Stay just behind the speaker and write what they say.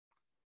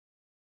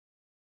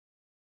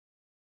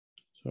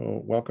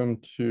So welcome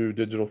to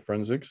Digital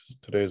Forensics.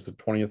 Today is the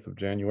 20th of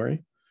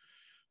January.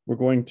 We're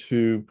going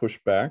to push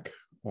back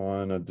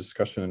on a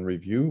discussion and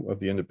review of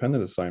the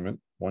independent assignment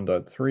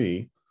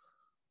 1.3.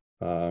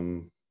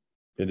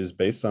 It is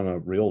based on a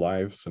real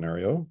live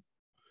scenario.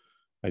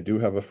 I do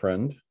have a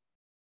friend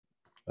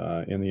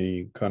in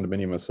the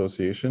condominium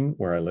association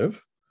where I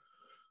live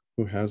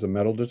who has a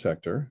metal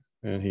detector,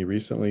 and he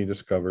recently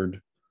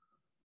discovered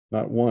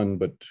not one,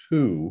 but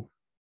two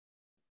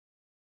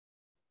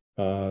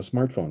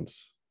smartphones,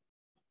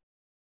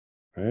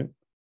 right?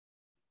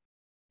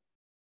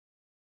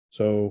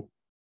 So,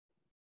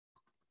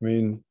 I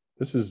mean,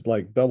 this is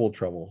like double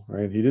trouble,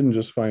 right? He didn't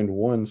just find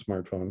one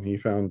smartphone, he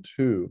found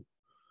two.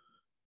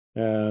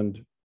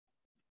 And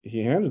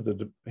he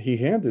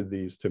handed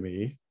these to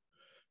me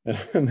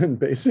and then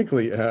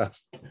basically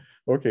asked,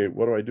 okay,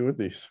 what do I do with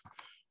these?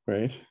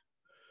 Right?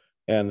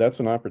 And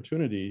that's an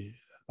opportunity,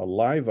 a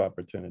live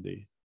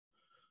opportunity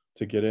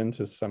to get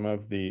into some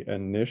of the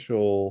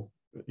initial,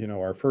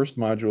 our first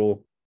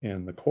module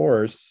in the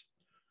course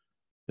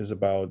is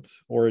about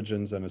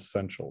origins and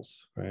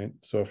essentials, right?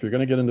 So if you're going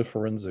to get into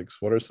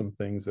forensics, what are some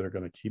things that are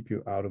going to keep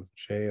you out of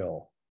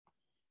jail?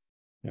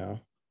 Yeah.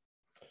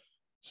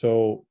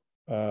 So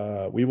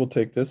we will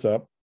take this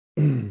up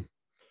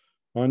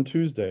on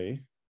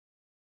Tuesday,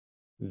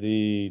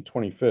 the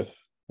 25th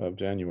of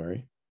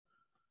January.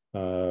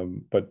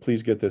 But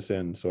please get this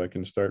in so I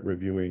can start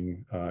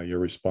reviewing your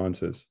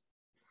responses.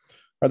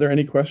 Are there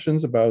any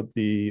questions about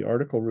the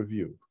article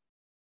review?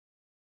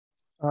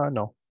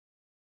 No.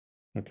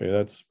 Okay,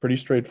 that's pretty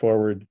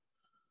straightforward.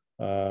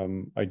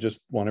 I just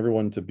want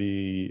everyone to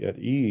be at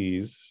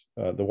ease.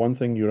 The one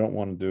thing you don't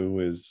want to do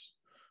is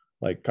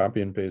like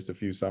copy and paste a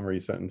few summary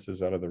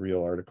sentences out of the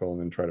real article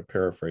and then try to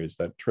paraphrase.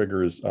 That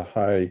triggers a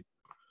high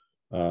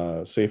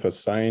safe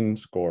assign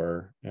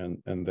score,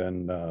 and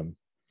then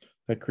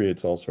that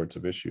creates all sorts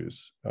of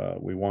issues.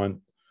 We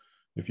want,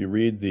 if you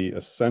read the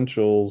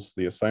essentials,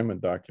 the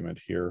assignment document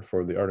here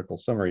for the article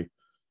summary,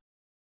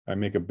 I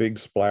make a big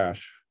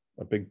splash,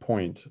 a big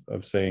point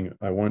of saying,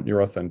 I want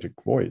your authentic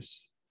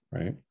voice,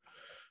 right?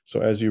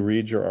 So as you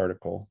read your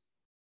article,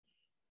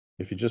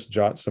 if you just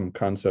jot some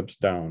concepts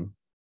down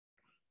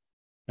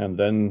and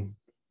then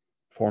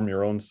form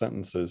your own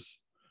sentences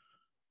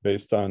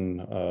based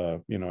on,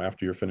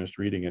 after you're finished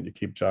reading it, you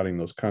keep jotting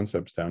those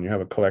concepts down. You have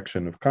a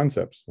collection of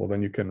concepts. Well,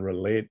 then you can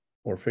relate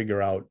or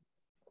figure out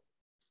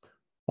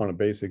on a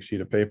basic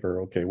sheet of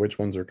paper, okay, which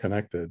ones are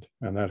connected,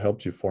 and that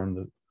helps you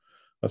form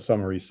a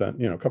summary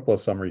a couple of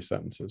summary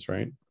sentences,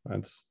 right?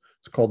 It's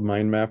called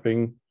mind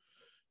mapping.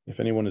 If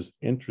anyone is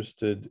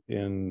interested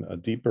in a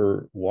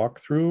deeper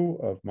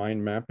walkthrough of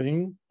mind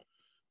mapping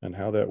and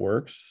how that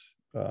works,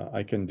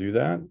 I can do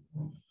that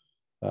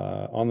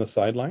on the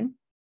sideline,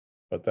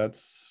 but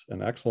that's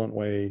an excellent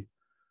way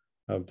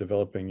of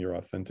developing your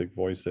authentic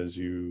voice as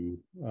you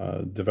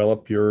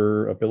develop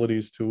your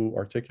abilities to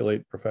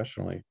articulate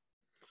professionally.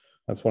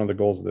 That's one of the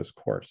goals of this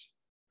course.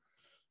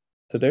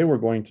 Today, we're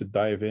going to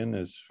dive in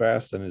as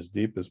fast and as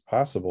deep as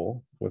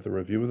possible with a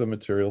review of the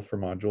material for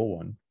Module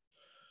 1.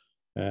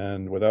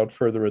 And without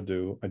further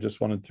ado, I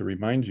just wanted to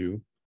remind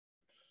you,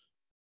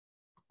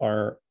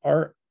 our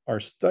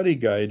study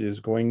guide is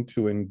going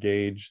to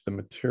engage the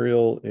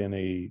material in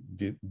a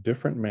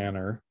different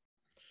manner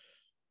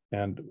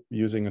and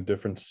using a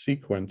different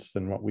sequence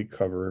than what we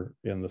cover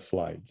in the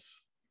slides.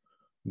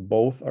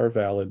 Both are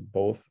valid,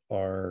 both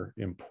are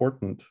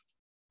important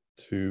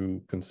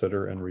to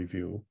consider and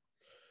review.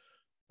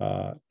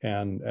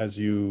 And as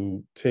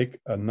you take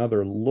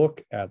another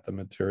look at the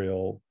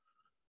material,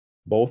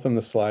 both in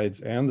the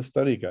slides and the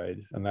study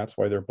guide, and that's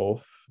why they're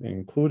both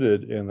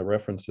included in the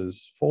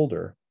references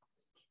folder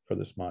for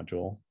this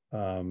module,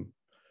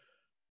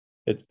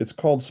 it's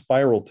called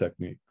spiral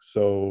technique.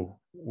 So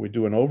we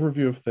do an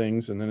overview of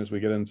things, and then as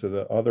we get into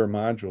the other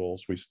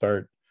modules, we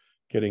start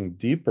getting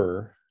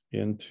deeper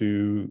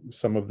into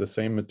some of the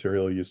same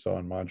material you saw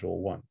in Module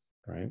 1,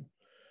 right?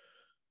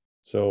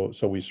 So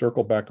we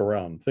circle back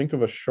around. Think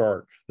of a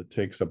shark that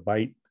takes a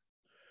bite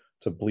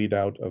to bleed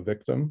out a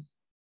victim,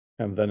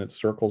 and then it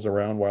circles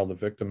around while the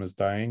victim is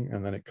dying,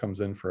 and then it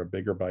comes in for a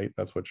bigger bite.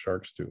 That's what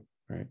sharks do,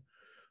 right?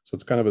 So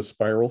it's kind of a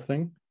spiral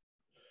thing,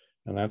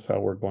 and that's how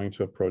we're going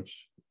to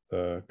approach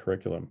the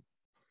curriculum.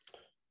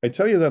 I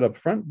tell you that up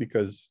front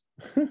because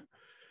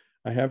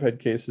I have had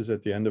cases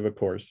at the end of a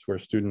course where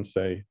students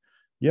say,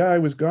 yeah, I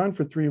was gone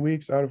for 3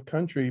 weeks out of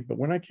country, but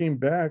when I came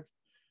back,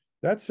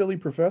 that silly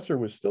professor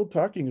was still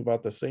talking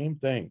about the same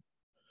thing.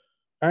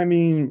 I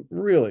mean,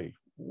 really,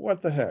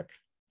 what the heck?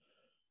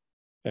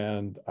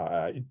 And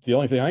the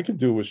only thing I could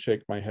do was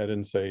shake my head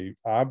and say,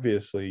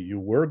 obviously,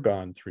 you were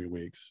gone 3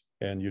 weeks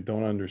and you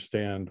don't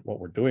understand what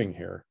we're doing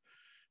here.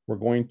 We're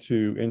going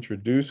to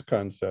introduce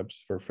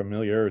concepts for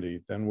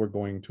familiarity. Then we're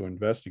going to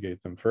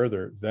investigate them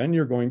further. Then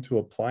you're going to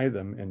apply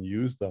them and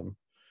use them.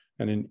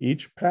 And in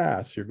each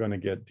pass, you're going to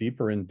get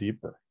deeper and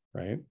deeper,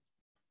 right?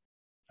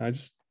 I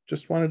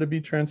just wanted to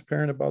be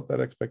transparent about that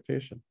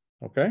expectation.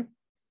 Okay.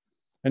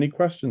 Any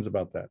questions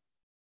about that?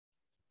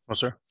 No,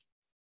 sir.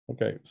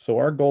 Okay, so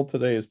our goal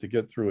today is to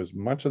get through as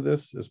much of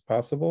this as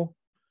possible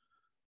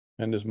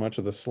and as much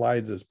of the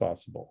slides as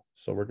possible.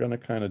 So we're going to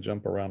kind of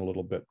jump around a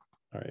little bit.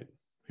 All right,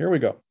 here we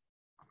go.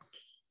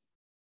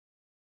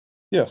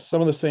 Yes,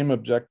 some of the same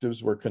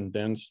objectives were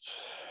condensed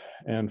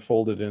and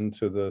folded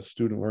into the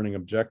student learning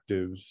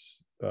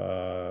objectives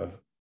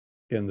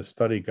in the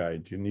study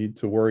guide. You need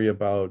to worry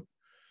about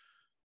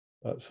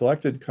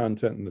selected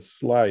content in the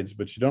slides,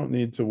 but you don't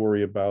need to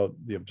worry about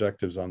the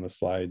objectives on the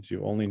slides.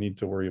 You only need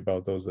to worry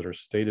about those that are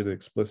stated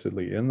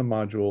explicitly in the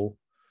module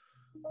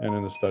and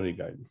in the study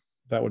guide.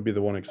 That would be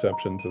the one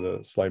exception to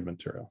the slide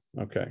material.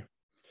 Okay.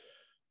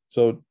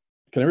 So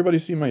can everybody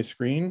see my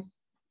screen?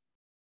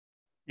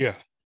 Yeah.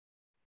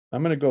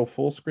 I'm going to go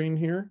full screen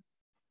here,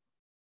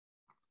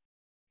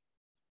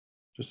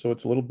 just so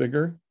it's a little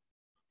bigger.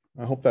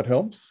 I hope that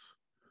helps.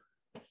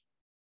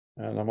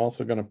 And I'm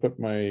also going to put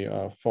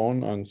my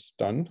phone on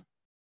stun.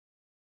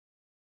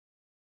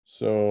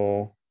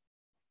 So,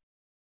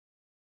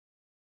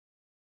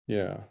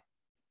 yeah.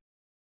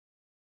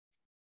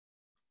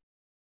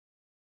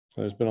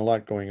 So there's been a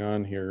lot going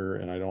on here,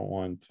 and I don't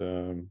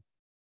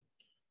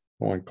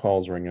want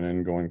calls ringing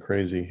in going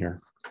crazy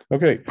here.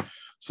 Okay,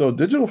 so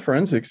digital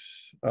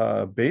forensics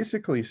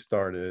basically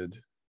started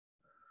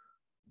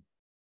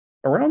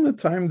around the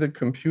time that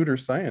computer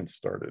science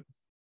started.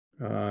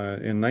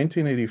 In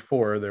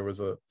 1984,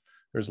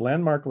 there's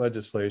landmark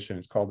legislation.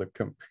 It's called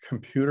the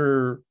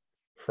Computer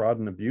Fraud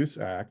and Abuse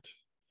Act.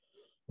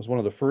 It was one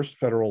of the first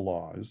federal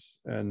laws,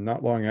 and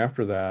not long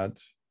after that,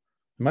 it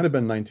might have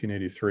been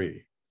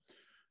 1983.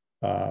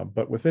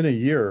 But within a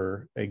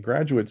year, a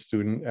graduate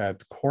student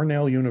at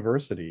Cornell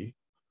University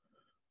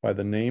by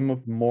the name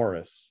of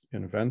Morris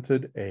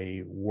invented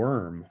a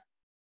worm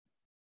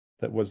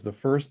that was the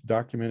first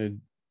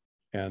documented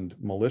and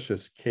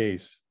malicious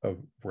case of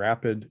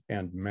rapid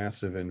and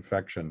massive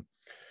infection.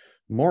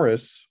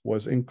 Morris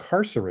was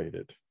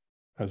incarcerated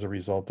as a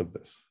result of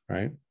this,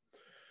 right?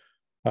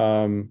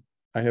 I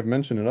have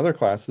mentioned in other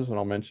classes, and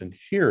I'll mention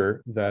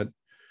here, that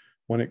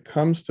when it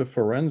comes to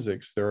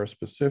forensics, there are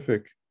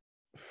specific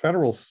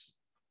federal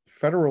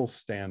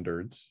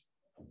standards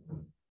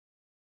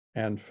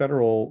and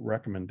federal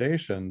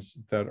recommendations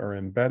that are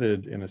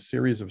embedded in a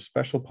series of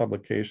special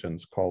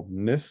publications called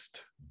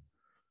NIST,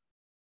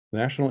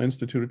 National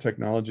Institute of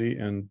Technology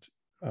and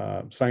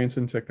Science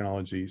and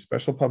Technology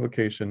special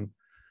publication.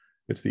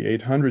 It's the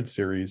 800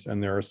 series,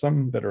 and there are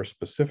some that are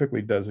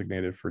specifically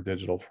designated for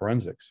digital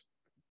forensics,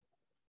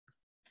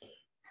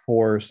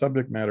 for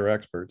subject matter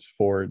experts,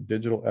 for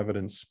digital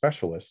evidence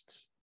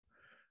specialists.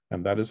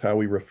 And that is how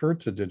we refer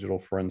to digital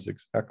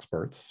forensics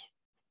experts.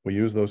 We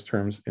use those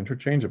terms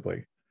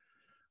interchangeably.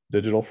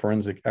 Digital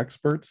forensic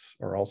experts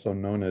are also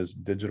known as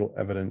digital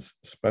evidence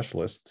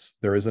specialists.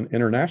 There is an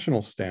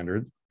international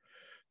standard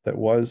that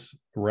was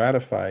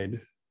ratified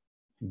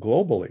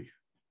globally.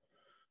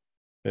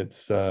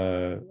 It's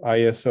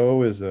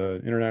ISO is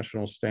an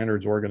international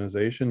standards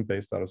organization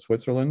based out of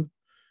Switzerland.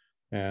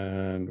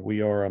 And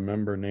we are a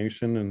member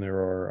nation, and there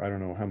are, I don't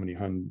know how many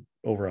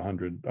over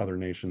 100 other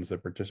nations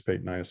that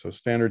participate in ISO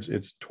standards.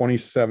 It's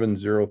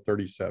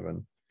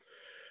 27037.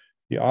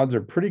 The odds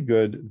are pretty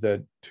good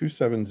that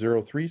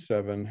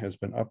 27037 has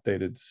been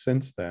updated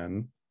since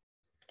then.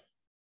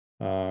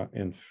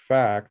 In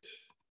fact,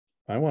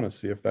 I want to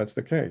see if that's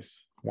the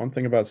case. One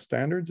thing about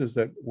standards is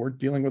that we're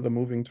dealing with a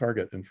moving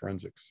target in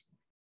forensics.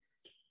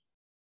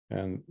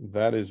 And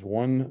that is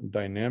one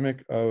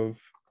dynamic of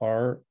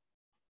our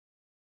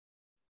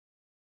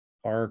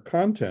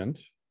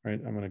content,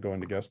 right? I'm going to go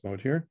into guest mode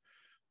here.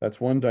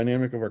 That's one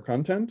dynamic of our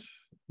content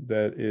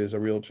that is a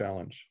real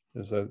challenge,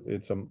 is that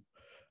it's a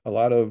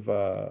lot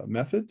of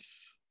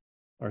methods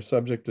are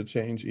subject to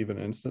change even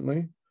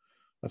instantly.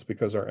 That's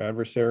because our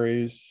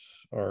adversaries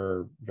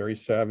are very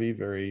savvy,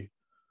 very,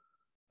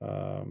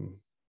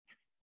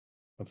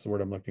 what's the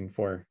word I'm looking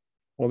for?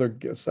 Well,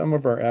 some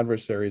of our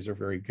adversaries are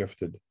very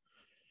gifted.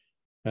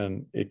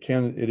 And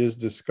it is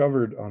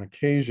discovered on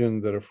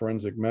occasion that a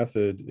forensic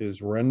method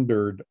is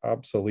rendered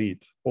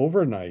obsolete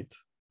overnight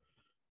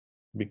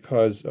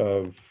because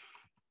of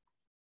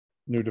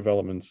new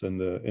developments in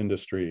the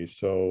industry.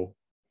 So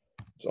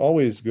it's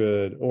always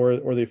good,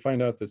 or they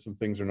find out that some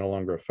things are no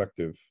longer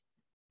effective.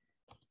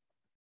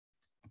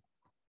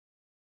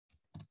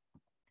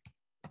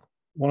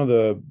 One of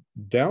the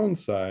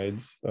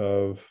downsides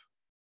of,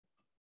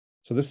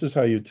 so this is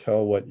how you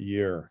tell what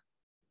year.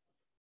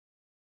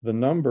 The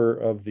number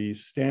of the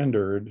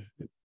standard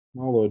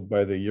followed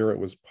by the year it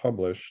was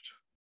published.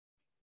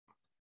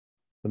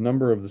 The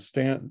number of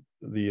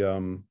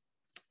the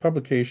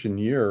publication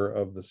year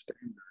of the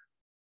standard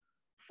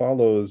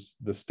follows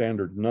the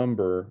standard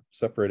number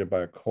separated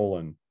by a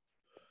colon.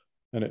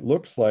 And it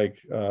looks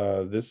like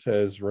this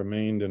has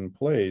remained in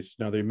place.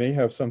 Now they may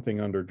have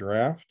something under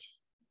draft.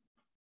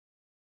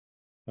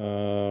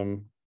 Does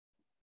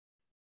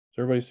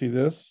everybody see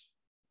this?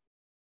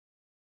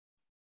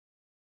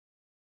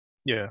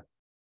 Yeah.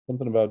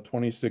 Something about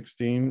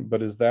 2016,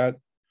 but is that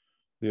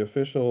the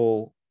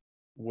official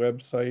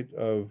website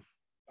of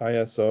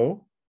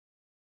ISO?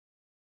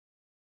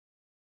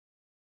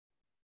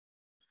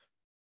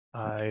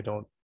 I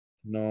don't,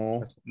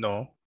 No,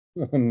 no.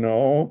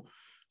 no.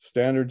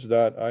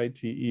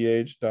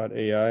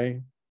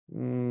 Standards.iteh.ai.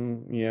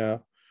 Yeah.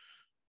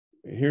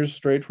 Here's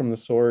straight from the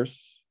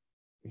source.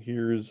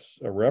 Here's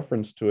a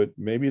reference to it.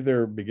 Maybe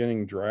they're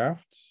beginning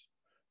drafts,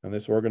 and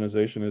this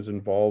organization is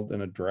involved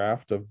in a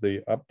draft of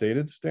the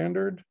updated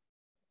standard,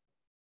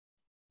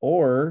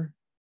 or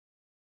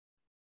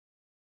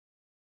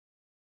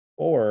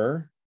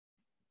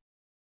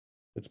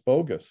it's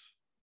bogus,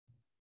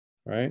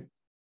 right?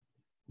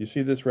 You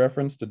see this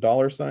reference to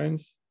dollar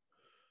signs?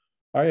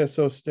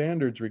 ISO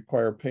standards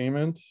require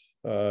payment.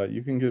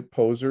 You can get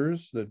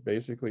posers that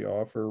basically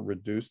offer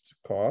reduced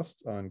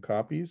costs on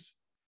copies.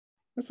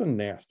 That's a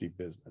nasty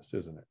business,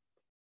 isn't it?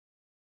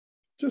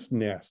 Just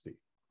nasty.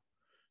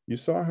 You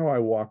saw how I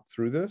walked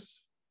through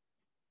this.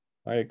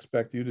 I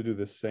expect you to do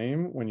the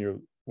same when you're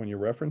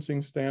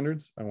referencing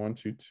standards. I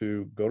want you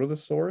to go to the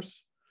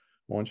source.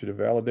 I want you to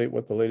validate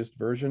what the latest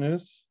version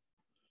is,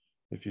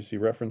 if you see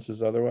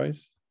references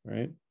otherwise,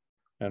 right?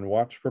 And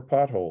watch for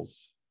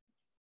potholes.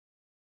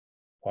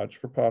 Watch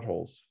for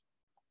potholes.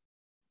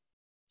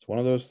 It's one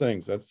of those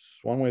things. That's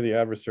one way the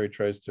adversary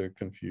tries to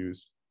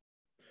confuse.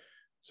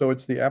 So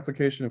it's the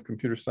application of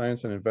computer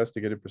science and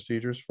investigative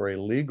procedures for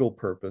a legal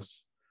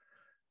purpose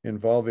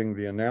involving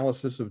the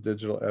analysis of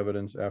digital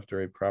evidence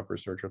after a proper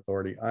search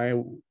authority.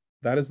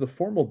 That is the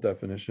formal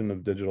definition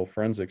of digital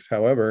forensics.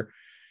 However,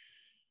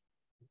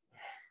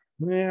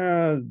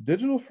 yeah,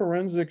 digital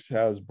forensics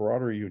has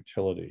broader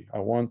utility. I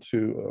want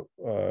to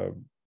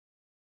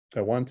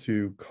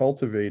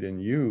cultivate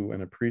in you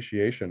an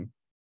appreciation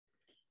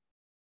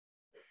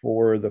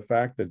for the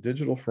fact that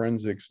digital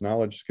forensics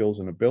knowledge, skills,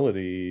 and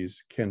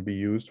abilities can be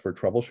used for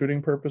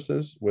troubleshooting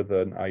purposes with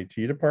an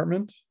IT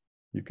department.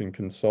 You can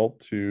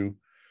consult to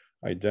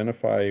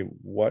identify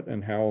what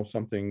and how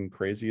something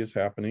crazy is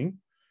happening.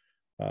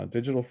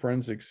 Digital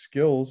forensic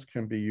skills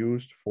can be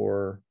used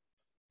for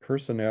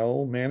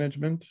personnel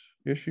management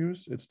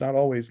issues. It's not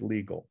always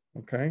legal,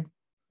 okay?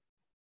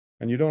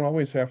 And you don't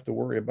always have to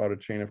worry about a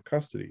chain of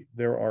custody.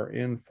 There are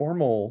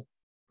informal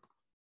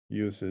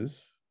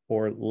uses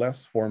or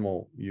less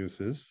formal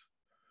uses,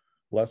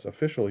 less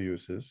official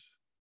uses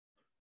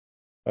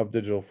of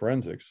digital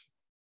forensics.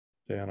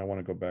 And I want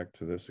to go back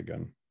to this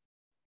again.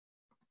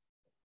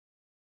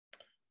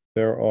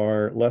 There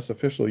are less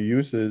official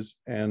uses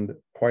and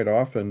quite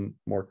often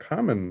more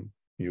common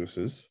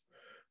uses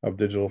of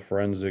digital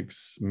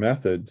forensics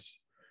methods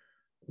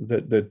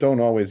that don't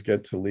always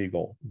get to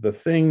legal. The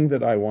thing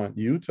that I want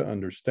you to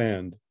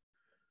understand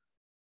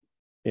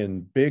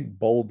in big,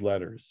 bold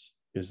letters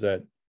is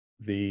that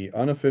the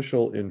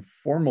unofficial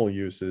informal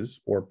uses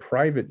or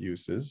private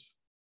uses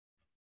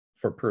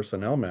for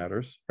personnel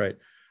matters, right?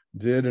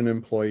 Did an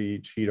employee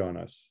cheat on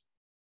us?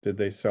 Did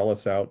they sell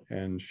us out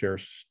and share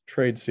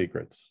trade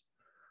secrets?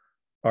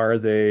 Are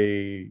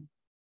they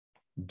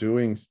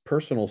doing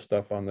personal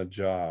stuff on the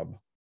job,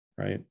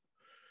 right?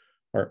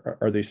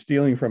 Are they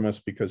stealing from us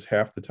because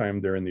half the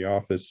time they're in the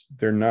office,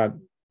 they're not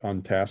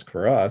on task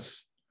for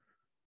us.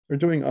 They're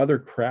doing other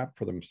crap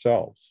for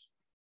themselves,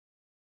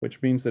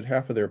 which means that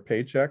half of their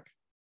paycheck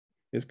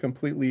is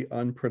completely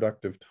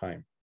unproductive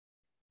time,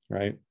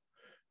 right?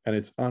 And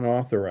it's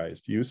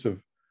unauthorized. Use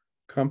of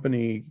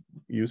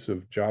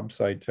job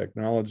site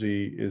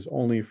technology is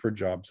only for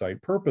job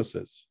site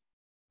purposes,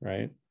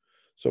 right?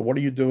 So what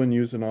are you doing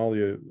using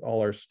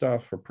all our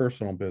stuff for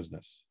personal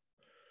business?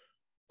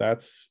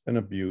 That's an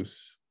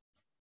abuse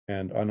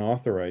and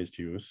unauthorized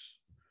use.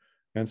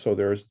 And so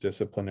there's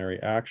disciplinary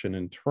action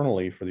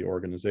internally for the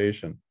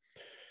organization.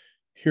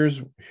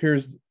 Here's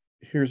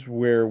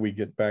where we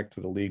get back to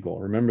the legal.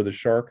 Remember the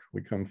shark?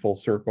 We come full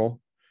circle.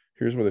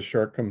 Here's where the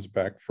shark comes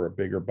back for a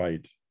bigger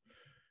bite.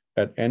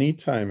 At any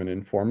time, an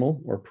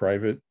informal or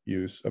private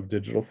use of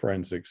digital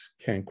forensics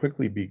can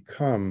quickly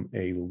become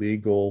a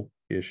legal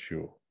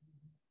issue,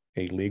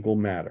 a legal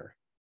matter.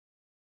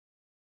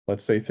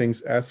 Let's say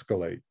things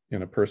escalate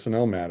in a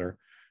personnel matter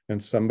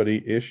and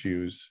somebody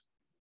issues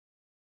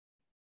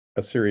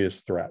a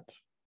serious threat,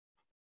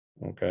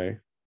 okay?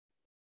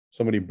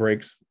 Somebody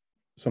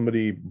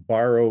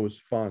borrows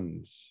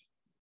funds,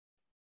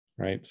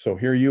 right? So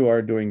here you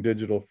are doing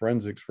digital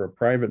forensics for a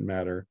private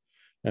matter,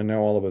 and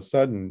now all of a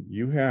sudden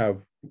you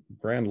have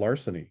grand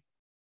larceny.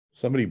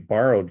 Somebody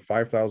borrowed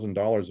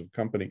 $5,000 of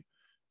company.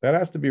 That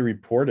has to be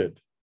reported,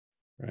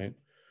 right?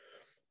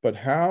 But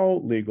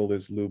how legal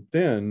is looped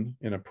in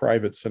a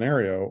private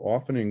scenario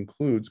often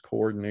includes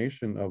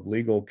coordination of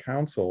legal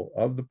counsel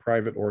of the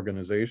private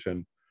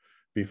organization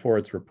before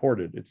it's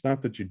reported. It's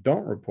not that you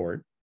don't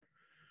report.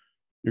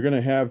 You're going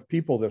to have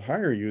people that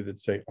hire you that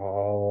say,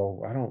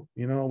 oh,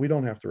 we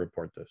don't have to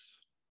report this.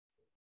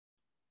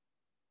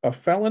 A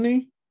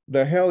felony?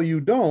 The hell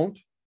you don't.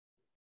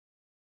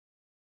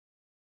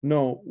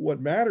 No, what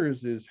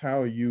matters is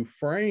how you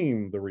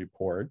frame the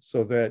report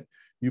so that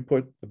you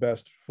put the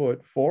best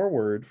foot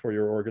forward for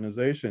your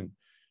organization.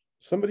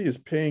 Somebody is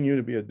paying you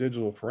to be a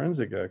digital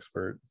forensic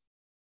expert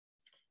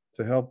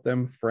to help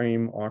them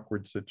frame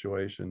awkward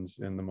situations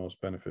in the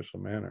most beneficial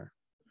manner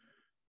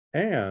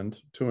and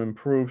to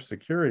improve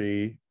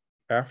security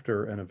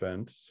after an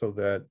event so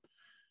that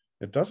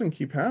it doesn't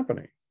keep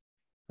happening,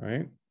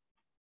 right?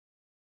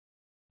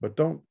 But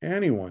don't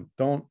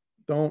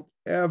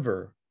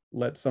ever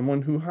let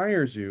someone who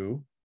hires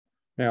you,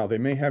 now they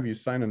may have you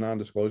sign a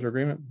non-disclosure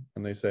agreement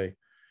and they say,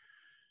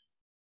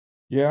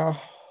 yeah,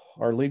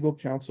 our legal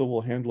counsel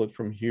will handle it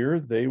from here.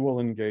 They will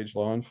engage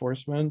law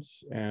enforcement,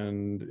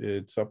 and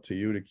it's up to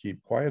you to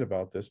keep quiet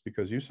about this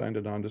because you signed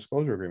a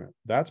non-disclosure agreement.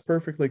 That's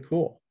perfectly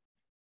cool.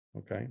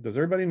 Okay. Does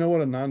everybody know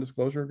what a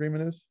non-disclosure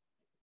agreement is?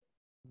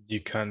 You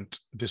can't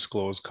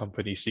disclose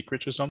company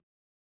secrets or something.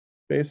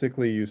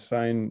 Basically, you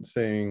sign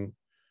saying,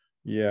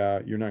 yeah,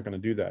 you're not going to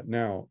do that.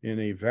 Now, in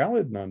a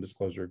valid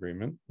non-disclosure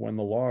agreement, when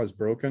the law is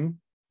broken,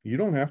 you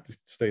don't have to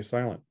stay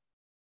silent.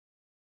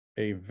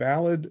 A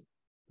valid,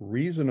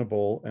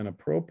 reasonable, and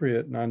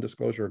appropriate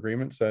non-disclosure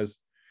agreement says,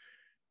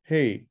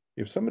 hey,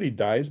 if somebody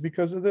dies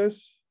because of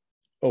this,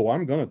 oh,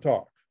 I'm going to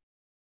talk.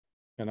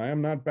 And I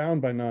am not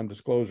bound by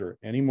non-disclosure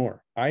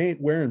anymore. I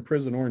ain't wearing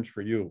prison orange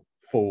for you,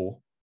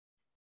 fool.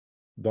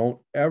 Don't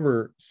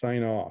ever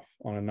sign off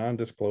on a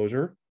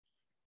non-disclosure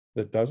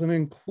that doesn't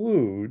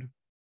include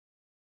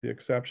the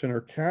exception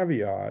or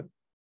caveat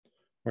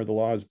where the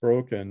law is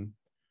broken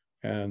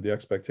and the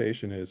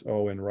expectation is,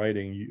 oh, in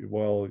writing,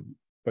 well,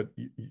 but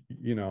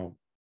you know,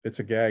 it's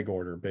a gag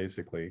order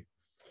basically.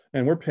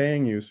 And we're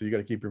paying you, so you got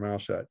to keep your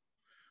mouth shut.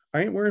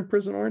 I ain't wearing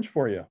prison orange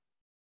for you.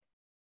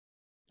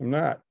 I'm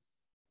not.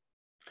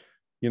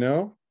 You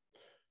know,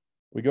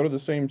 we go to the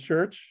same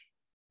church,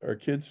 our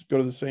kids go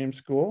to the same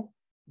school.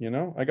 You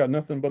know, I got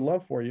nothing but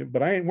love for you,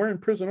 but I ain't wearing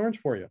prison orange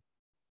for you.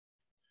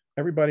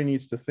 Everybody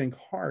needs to think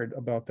hard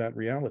about that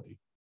reality.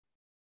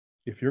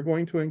 If you're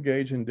going to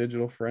engage in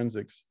digital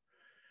forensics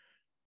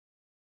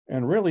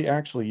and really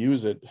actually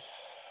use it,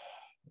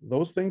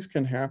 those things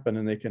can happen,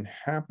 and they can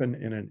happen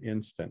in an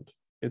instant.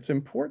 It's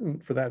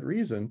important for that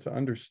reason to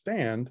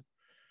understand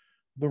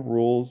the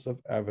rules of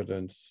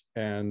evidence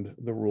and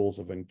the rules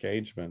of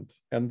engagement,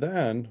 and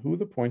then who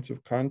the points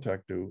of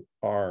contact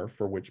are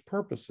for which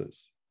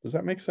purposes. Does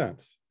that make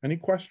sense? Any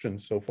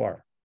questions so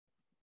far?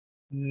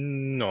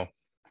 No.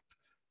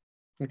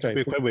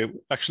 Okay. Wait.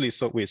 Actually,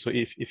 so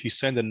if you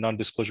send a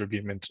non-disclosure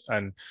agreement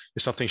and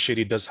if something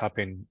shady does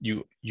happen,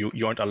 you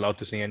aren't allowed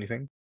to say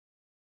anything?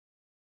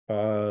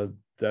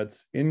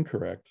 That's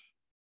incorrect.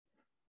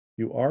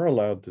 You are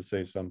allowed to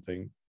say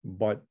something,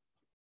 but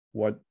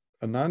what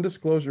a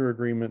non-disclosure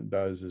agreement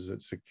does is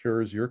it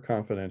secures your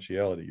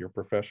confidentiality, your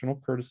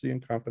professional courtesy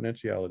and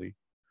confidentiality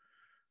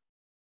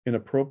in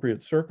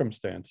appropriate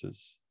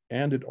circumstances.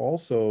 And it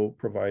also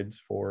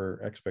provides for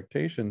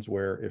expectations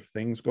where if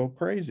things go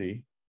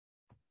crazy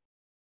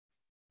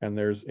and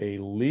there's a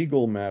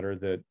legal matter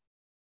that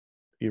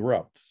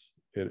erupts,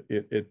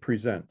 it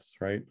presents,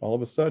 right? All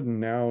of a sudden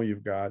now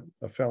you've got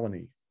a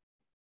felony.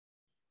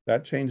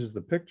 That changes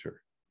the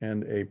picture.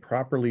 And a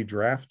properly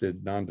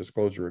drafted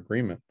non-disclosure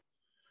agreement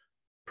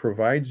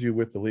provides you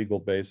with the legal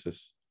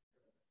basis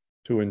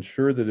to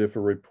ensure that if a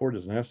report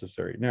is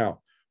necessary.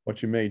 Now,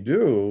 what you may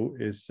do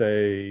is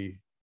say,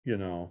 you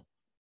know,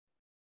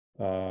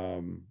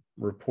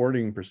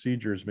 reporting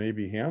procedures may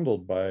be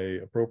handled by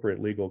appropriate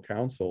legal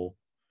counsel,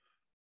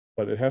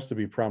 but it has to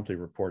be promptly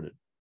reported.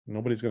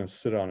 Nobody's going to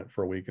sit on it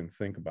for a week and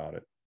think about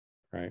it,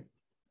 right?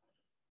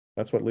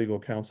 That's what legal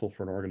counsel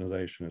for an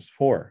organization is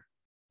for.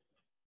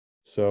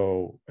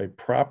 So a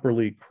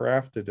properly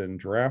crafted and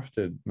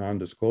drafted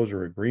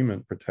non-disclosure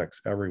agreement protects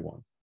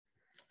everyone,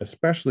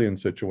 especially in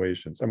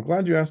situations. I'm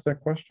glad you asked that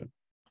question,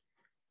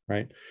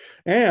 right?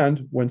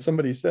 And when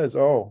somebody says,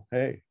 oh,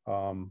 hey,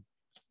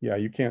 yeah,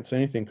 you can't say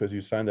anything because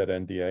you signed that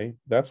NDA,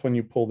 that's when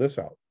you pull this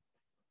out,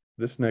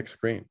 this next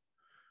screen.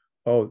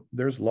 Oh,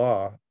 there's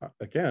law.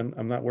 Again,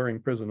 I'm not wearing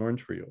prison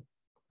orange for you,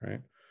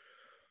 right?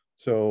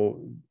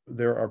 So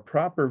there are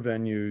proper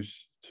venues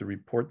to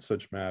report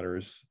such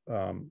matters,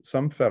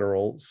 some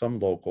federal, some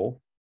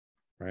local,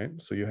 right?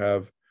 So you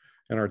have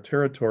in our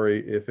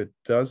territory,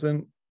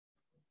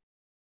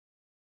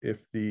 if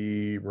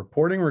the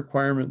reporting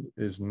requirement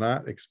is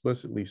not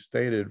explicitly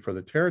stated for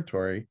the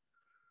territory,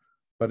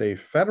 but a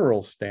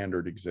federal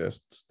standard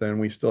exists, then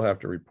we still have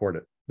to report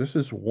it. This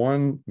is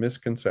one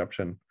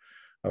misconception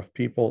of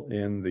people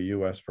in the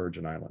US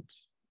Virgin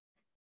Islands.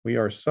 We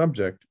are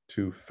subject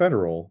to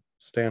federal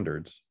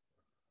standards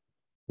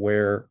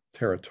where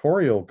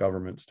territorial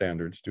government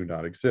standards do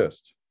not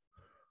exist.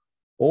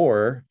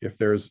 Or if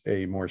there's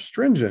a more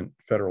stringent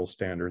federal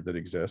standard that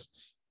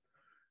exists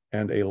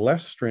and a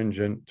less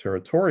stringent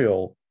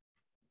territorial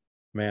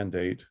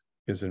mandate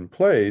is in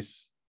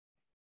place,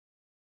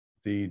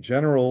 the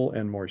general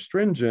and more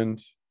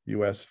stringent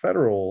US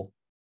federal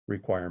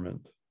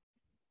requirement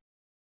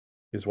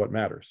is what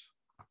matters.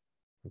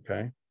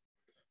 Okay,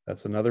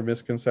 that's another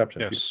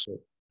misconception. Yes.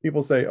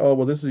 People say, oh,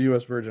 well, this is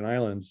US Virgin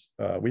Islands.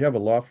 We have a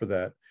law for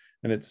that.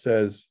 And it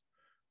says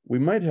we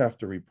might have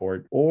to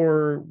report,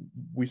 or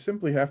we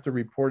simply have to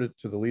report it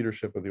to the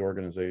leadership of the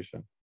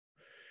organization.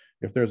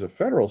 If there's a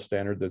federal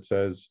standard that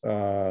says,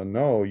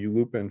 no, you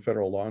loop in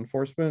federal law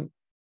enforcement,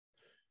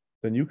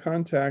 then you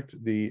contact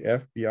the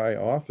FBI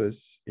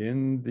office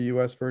in the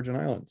US Virgin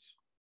Islands.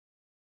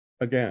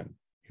 again,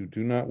 you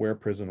do not wear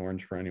prison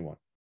orange for anyone,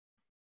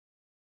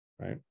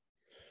 right?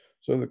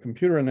 So the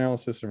computer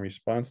analysis and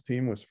response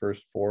team was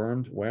first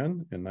formed when?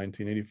 In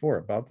 1984,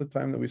 about the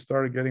time that we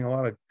started getting a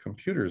lot of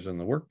computers in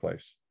the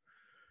workplace.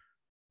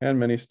 And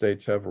many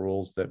states have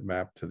rules that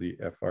map to the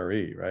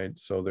FRE, right?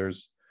 So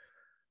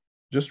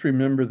just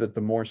remember that the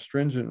more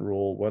stringent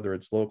rule, whether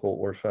it's local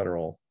or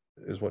federal,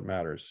 is what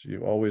matters.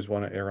 You always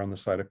want to err on the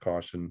side of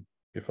caution.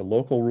 If a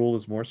local rule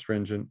is more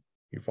stringent,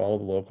 you follow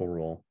the local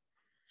rule.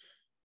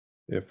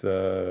 If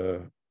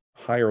the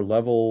higher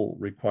level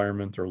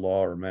requirement or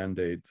law or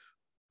mandate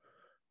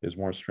is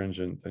more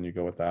stringent, then you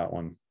go with that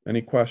one.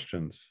 Any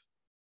questions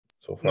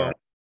so far?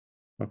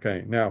 No.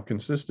 Okay, now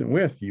consistent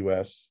with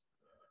US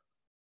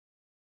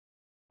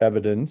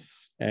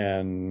evidence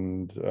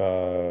and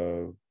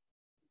the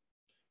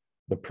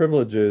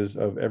privileges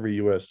of every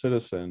US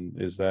citizen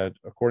is that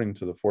according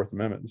to the Fourth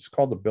Amendment, it's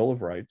called the Bill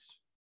of Rights.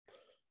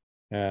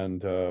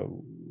 And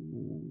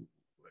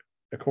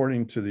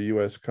according to the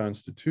US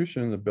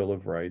Constitution, the Bill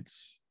of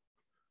Rights,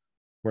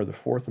 where the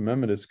Fourth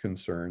Amendment is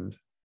concerned,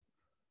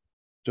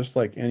 just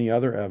like any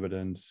other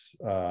evidence,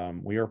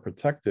 we are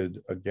protected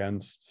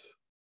against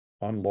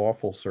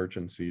unlawful search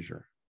and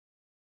seizure.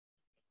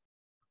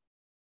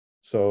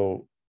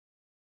 So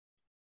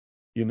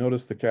you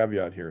notice the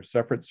caveat here.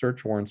 Separate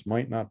search warrants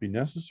might not be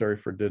necessary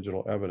for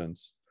digital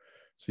evidence.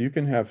 So you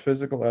can have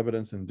physical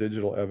evidence and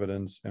digital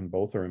evidence, and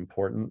both are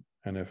important.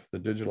 And if the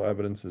digital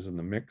evidence is in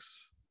the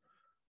mix,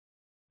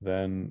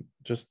 then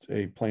just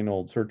a plain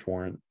old search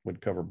warrant would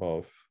cover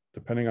both,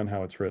 depending on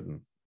how it's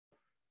written.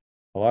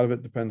 A lot of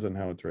it depends on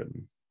how it's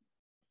written.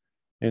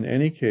 In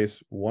any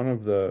case, one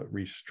of the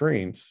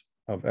restraints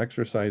of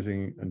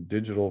exercising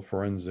digital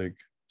forensic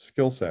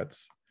skill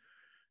sets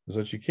is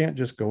that you can't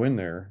just go in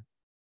there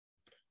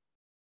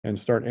and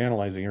start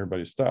analyzing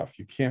everybody's stuff.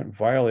 You can't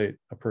violate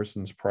a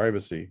person's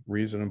privacy,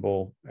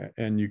 reasonable,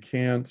 and you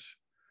can't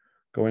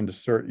go into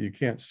search, you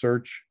can't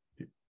search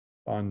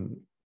on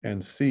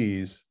and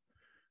seize.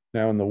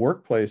 Now in the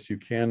workplace, you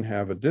can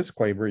have a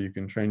disclaimer, you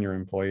can train your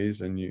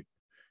employees and you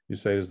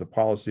say it is the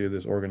policy of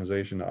this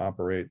organization to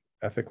operate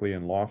ethically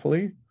and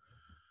lawfully.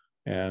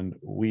 And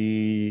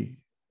we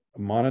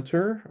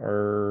monitor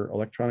our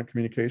electronic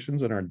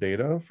communications and our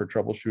data for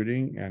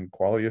troubleshooting and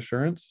quality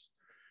assurance.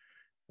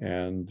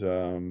 And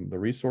the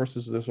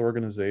resources of this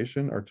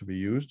organization are to be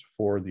used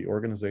for the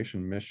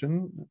organization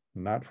mission,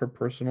 not for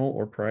personal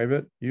or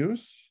private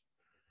use.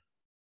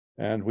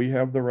 And we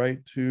have the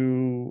right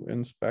to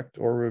inspect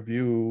or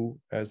review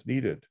as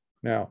needed.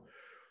 Now,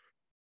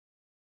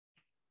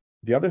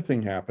 the other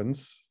thing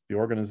happens, the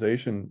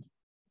organization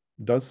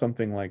does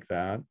something like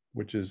that,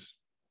 which is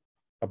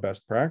a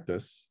best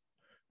practice,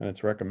 and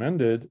it's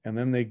recommended, and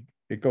then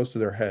it goes to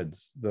their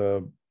heads.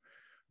 The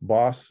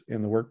boss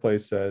in the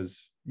workplace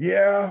says,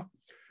 yeah,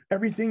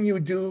 everything you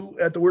do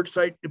at the work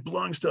site, it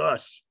belongs to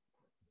us.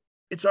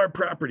 It's our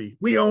property.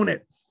 We own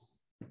it.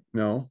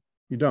 No,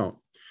 you don't.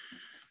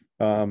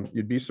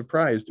 You'd be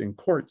surprised in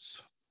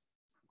courts.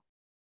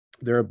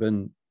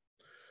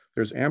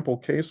 There's ample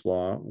case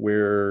law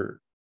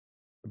where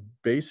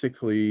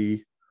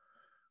basically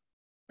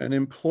an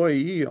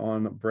employee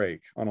on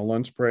a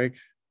lunch break,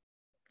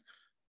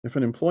 if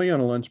an employee on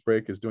a lunch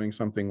break is doing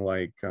something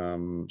like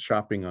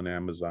shopping on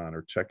Amazon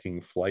or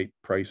checking flight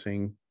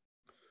pricing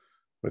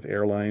with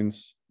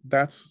airlines,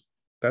 that's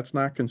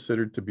not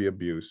considered to be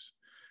abuse.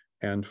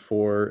 And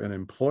for an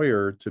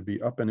employer to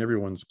be up in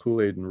everyone's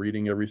Kool-Aid and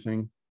reading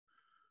everything,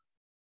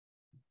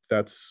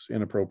 that's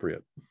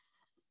inappropriate.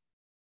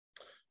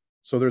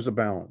 So there's a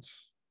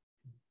balance.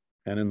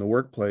 And in the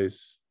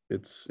workplace,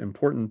 it's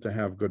important to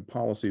have good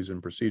policies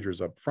and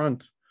procedures up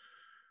front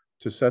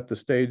to set the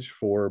stage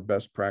for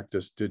best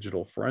practice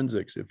digital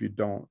forensics. If you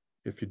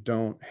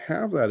don't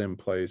have that in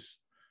place,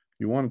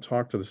 you want to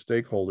talk to the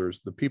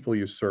stakeholders, the people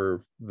you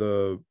serve,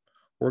 the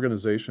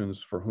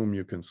organizations for whom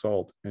you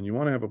consult, and you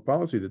want to have a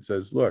policy that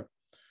says, look,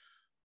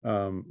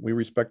 we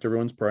respect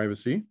everyone's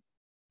privacy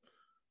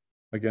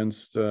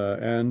against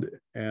and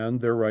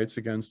their rights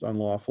against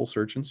unlawful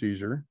search and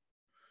seizure,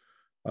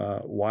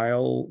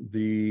 while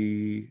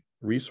the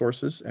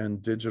resources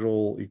and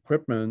digital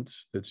equipment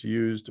that's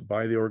used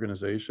by the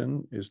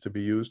organization is to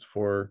be used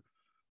for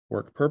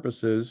work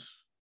purposes.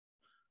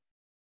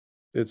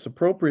 It's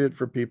appropriate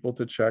for people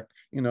to check,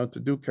 to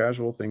do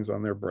casual things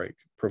on their break,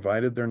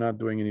 provided they're not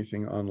doing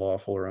anything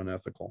unlawful or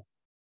unethical.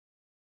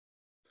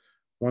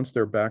 Once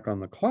they're back on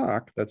the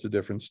clock, that's a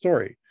different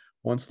story.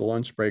 Once the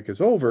lunch break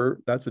is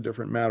over, that's a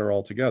different matter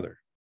altogether.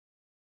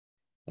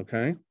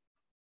 Okay?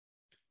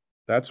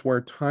 That's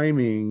where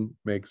timing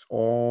makes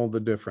all the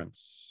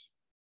difference.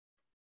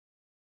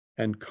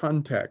 And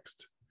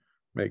context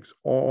makes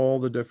all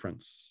the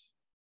difference.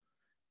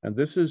 And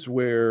this is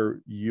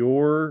where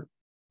your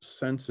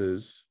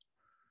senses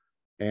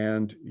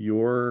and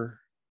your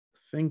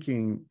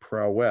thinking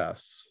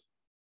prowess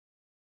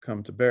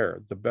come to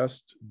bear. The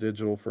best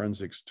digital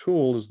forensics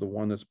tool is the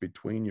one that's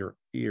between your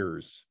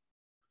ears.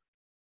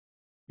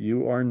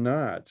 You are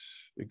not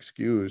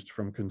excused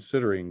from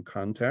considering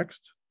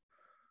context.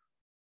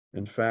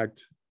 In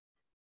fact,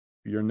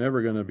 you're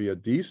never going to be a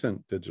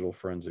decent digital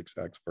forensics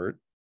expert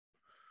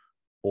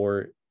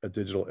or a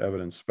digital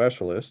evidence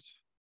specialist,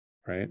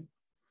 right?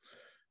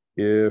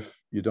 If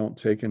you don't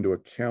take into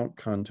account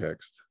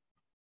context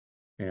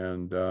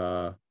and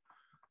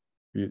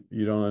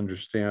you don't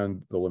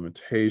understand the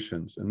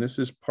limitations. And this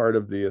is part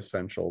of the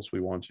essentials we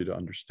want you to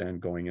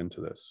understand going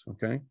into this,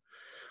 okay?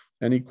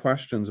 Any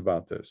questions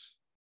about this?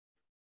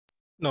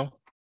 No.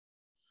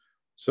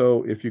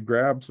 So if you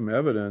grab some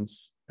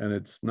evidence and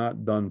it's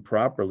not done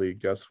properly,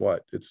 guess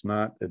what? It's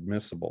not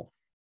admissible,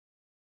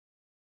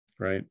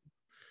 right?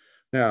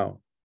 Now,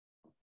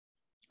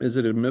 is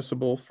it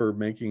admissible for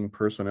making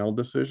personnel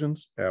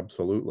decisions?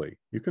 Absolutely.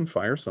 You can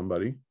fire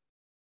somebody.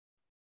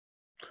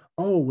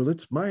 Oh, well,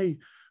 it's my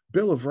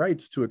Bill of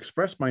Rights to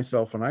express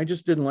myself, and I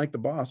just didn't like the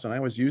boss, and I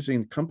was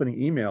using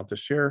company email to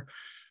share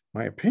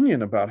my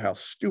opinion about how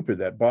stupid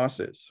that boss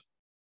is.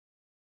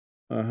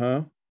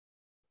 Uh-huh.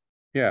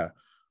 Yeah.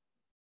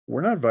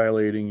 We're not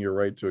violating your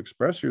right to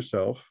express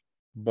yourself,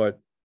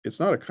 but it's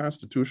not a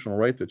constitutional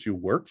right that you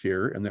work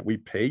here and that we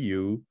pay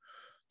you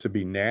to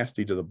be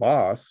nasty to the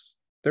boss.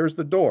 There's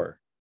the door.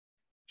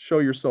 Show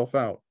yourself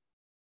out.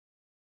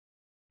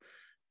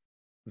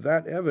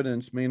 That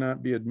evidence may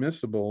not be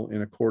admissible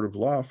in a court of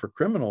law for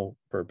criminal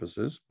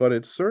purposes, but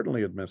it's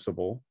certainly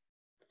admissible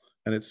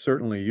and it's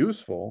certainly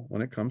useful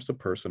when it comes to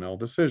personnel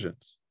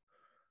decisions.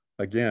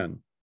 Again,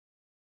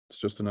 it's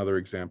just another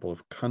example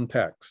of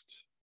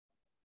context,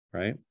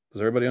 right?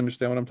 Does everybody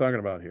understand what I'm talking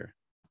about here?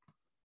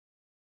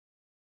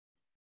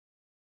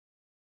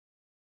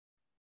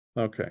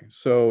 Okay,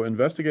 so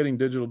investigating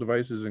digital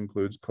devices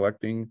includes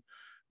collecting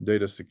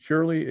data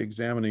securely,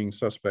 examining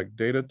suspect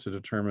data to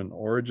determine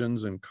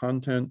origins and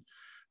content,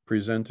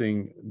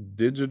 presenting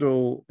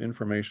digital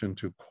information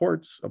to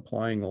courts,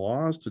 applying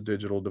laws to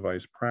digital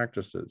device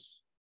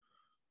practices,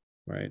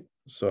 right?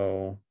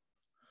 So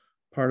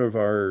part of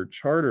our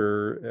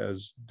charter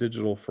as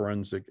digital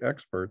forensic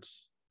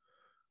experts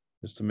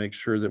is to make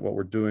sure that what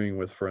we're doing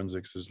with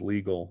forensics is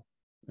legal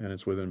and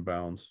it's within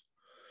bounds.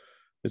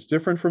 It's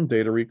different from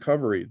data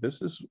recovery.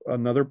 This is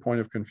another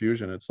point of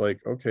confusion. It's like,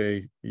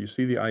 okay, you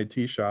see the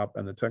IT shop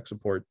and the tech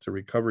support to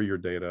recover your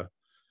data.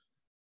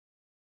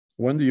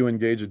 When do you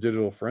engage a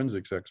digital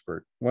forensics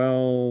expert?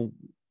 Well,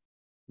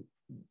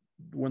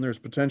 when there's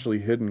potentially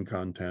hidden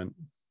content,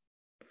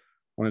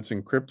 when it's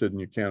encrypted and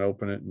you can't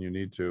open it and you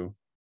need to,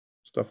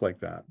 stuff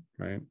like that,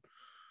 right?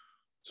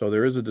 So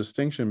there is a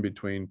distinction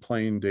between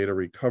plain data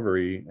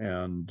recovery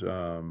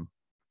and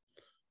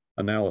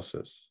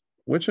analysis,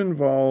 which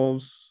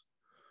involves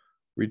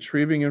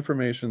retrieving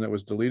information that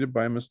was deleted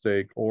by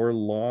mistake or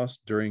lost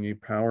during a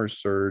power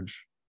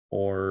surge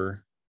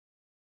or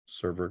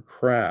server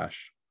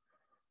crash.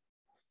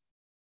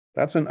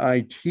 That's an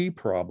IT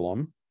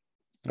problem.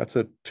 That's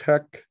a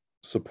tech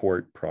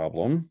support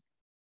problem,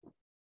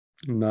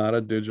 not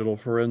a digital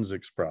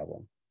forensics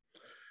problem.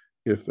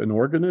 If an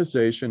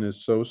organization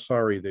is so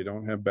sorry they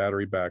don't have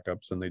battery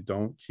backups and they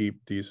don't keep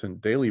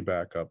decent daily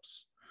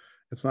backups,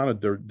 it's not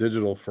a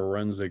digital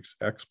forensics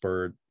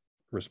expert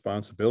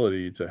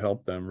responsibility to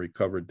help them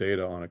recover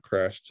data on a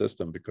crashed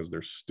system because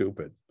they're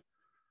stupid.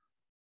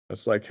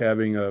 It's like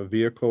having a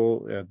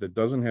vehicle that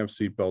doesn't have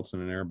seatbelts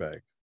and an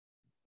airbag,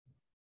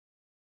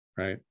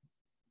 right?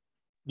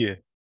 Yeah.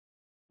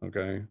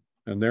 Okay.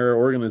 And there are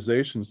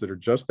organizations that are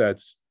just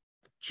that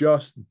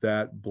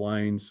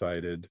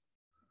blindsided,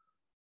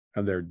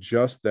 and they're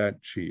just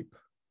that cheap.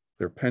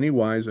 They're penny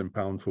wise and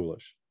pound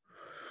foolish.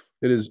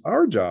 It is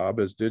our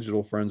job as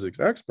digital forensics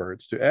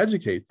experts to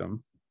educate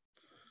them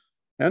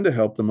and to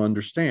help them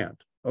understand.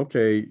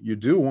 Okay, you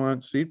do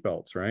want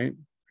seatbelts, right?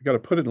 You got to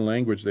put it in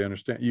language they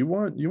understand. You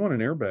want an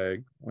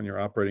airbag when you're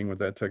operating with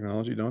that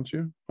technology, don't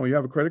you? Oh, you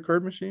have a credit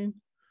card machine?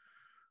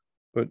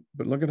 But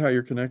look at how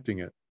you're connecting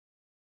it.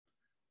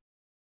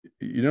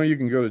 You know, you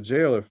can go to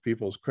jail if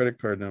people's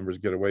credit card numbers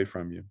get away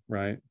from you,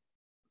 right?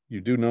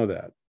 You do know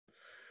that.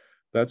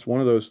 That's one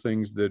of those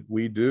things that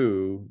we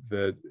do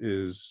that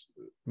is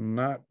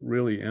not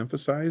really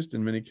emphasized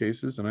in many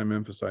cases, and I'm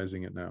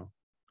emphasizing it now.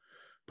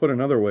 Put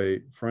another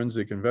way,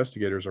 forensic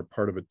investigators are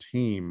part of a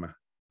team.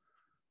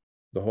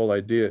 The whole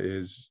idea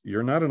is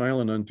you're not an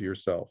island unto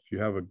yourself. You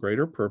have a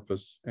greater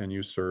purpose and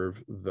you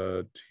serve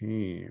the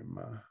team,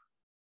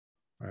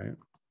 right?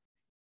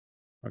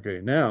 Okay,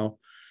 now,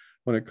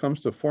 when it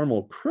comes to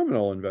formal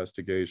criminal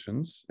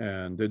investigations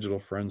and digital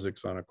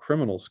forensics on a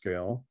criminal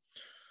scale,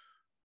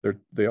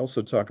 they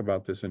also talk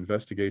about this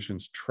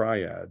investigations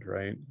triad,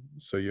 right?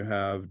 So you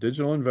have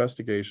digital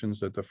investigations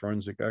that the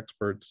forensic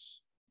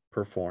experts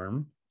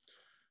perform.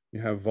 You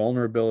have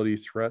vulnerability,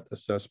 threat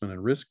assessment,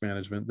 and risk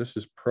management. This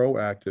is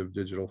proactive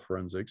digital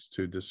forensics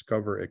to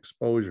discover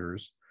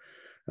exposures.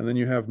 And then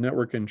you have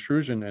network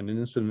intrusion and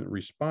incident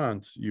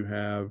response. You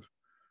have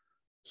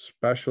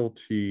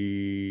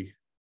specialties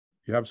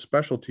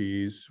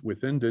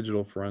within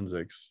digital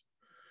forensics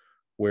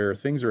where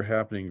things are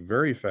happening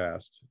very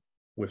fast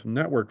with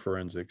network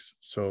forensics.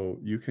 So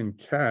you can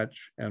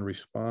catch and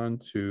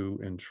respond to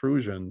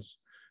intrusions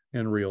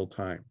in real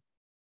time.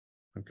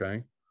 Okay.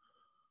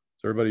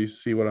 Does everybody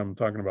see what I'm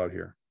talking about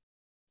here?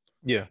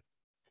 Yeah.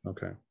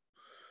 Okay.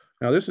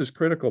 Now this is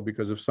critical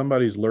because if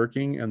somebody's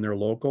lurking and they're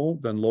local,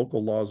 then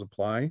local laws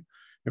apply.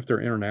 If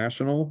they're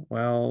international,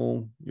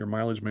 well, your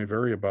mileage may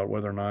vary about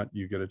whether or not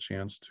you get a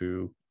chance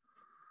to,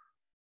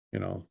 you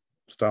know,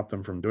 stop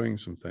them from doing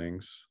some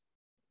things.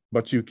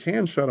 But you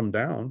can shut them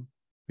down,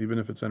 even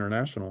if it's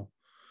international.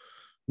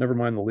 Never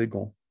mind the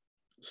legal.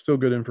 Still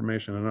good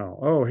information to know.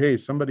 Oh, hey,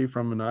 somebody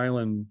from an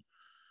island,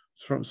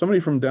 somebody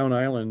from down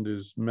island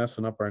is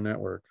messing up our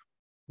network.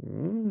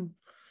 All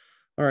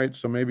right,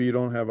 so maybe you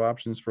don't have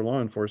options for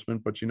law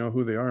enforcement, but you know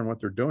who they are and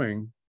what they're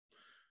doing.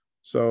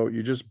 So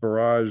you just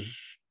barrage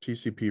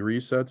TCP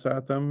resets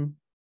at them.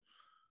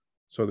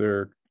 So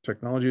their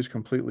technology is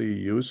completely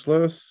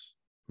useless.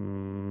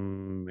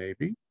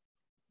 Maybe.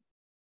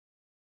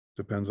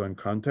 Depends on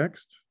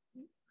context.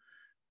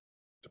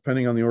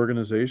 Depending on the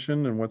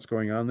organization and what's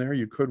going on there,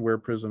 you could wear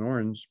prison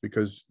orange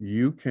because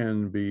you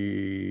can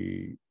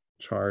be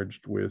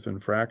charged with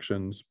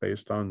infractions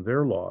based on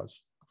their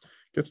laws.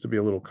 It gets to be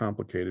a little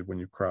complicated when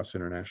you cross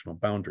international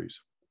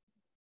boundaries.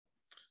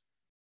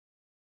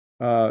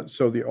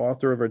 So the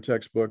author of our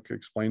textbook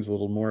explains a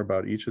little more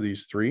about each of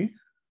these three,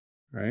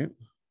 right?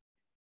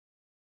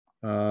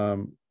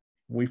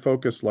 We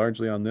focus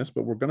largely on this,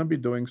 but we're going to be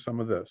doing some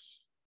of this.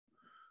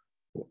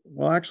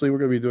 Well, actually, we're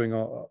going to be doing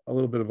a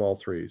little bit of all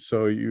three.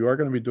 So you are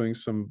going to be doing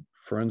some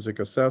forensic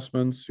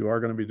assessments. You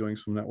are going to be doing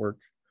some network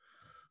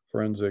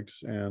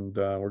forensics, and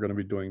we're going to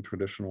be doing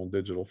traditional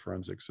digital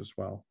forensics as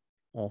well.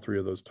 All three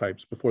of those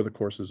types before the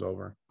course is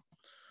over.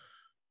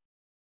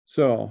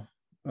 So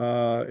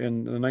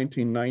in the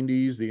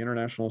 1990s, the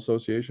International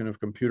Association of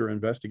Computer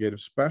Investigative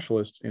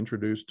Specialists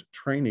introduced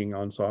training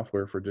on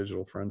software for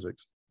digital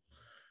forensics.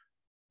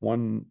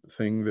 One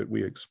thing that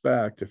we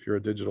expect if you're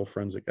a digital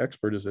forensic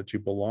expert is that you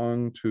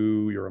belong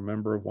to, you're a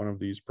member of one of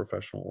these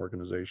professional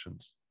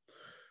organizations.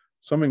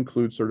 Some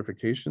include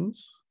certifications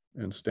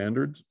and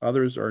standards.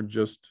 Others are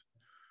just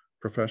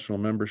professional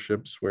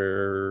memberships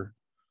where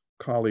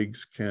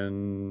colleagues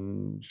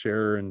can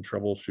share and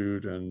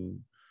troubleshoot and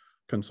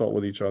consult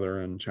with each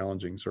other in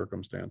challenging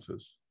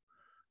circumstances.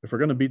 If we're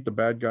going to beat the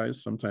bad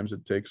guys, sometimes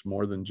it takes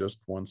more than just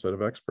one set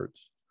of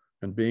experts.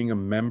 And being a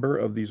member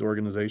of these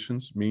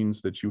organizations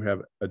means that you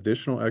have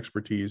additional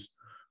expertise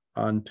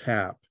on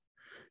tap.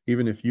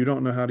 Even if you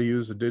don't know how to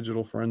use a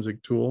digital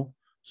forensic tool,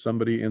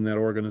 somebody in that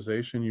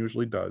organization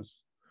usually does.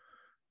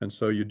 And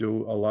so you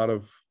do a lot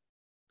of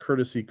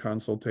courtesy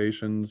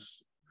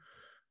consultations.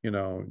 You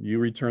know, you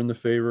return the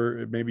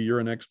favor. Maybe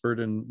you're an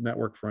expert in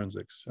network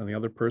forensics, and the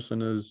other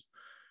person is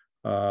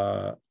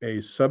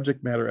a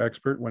subject matter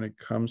expert when it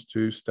comes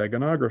to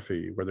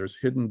steganography, where there's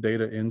hidden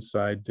data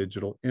inside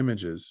digital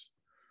images.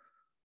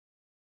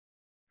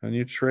 And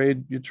you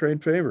trade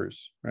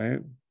favors, right?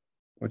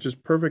 Which is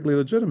perfectly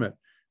legitimate.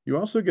 You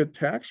also get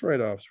tax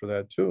write-offs for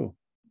that too.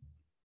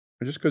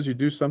 And just because you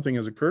do something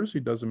as a courtesy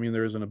doesn't mean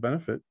there isn't a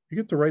benefit. You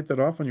get to write that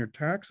off on your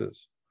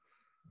taxes,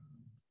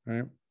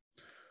 right?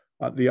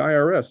 The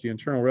IRS, the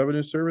Internal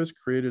Revenue Service,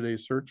 created a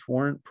search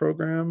warrant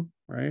program,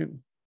 right?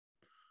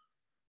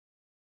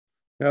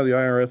 Now the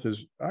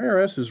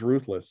IRS is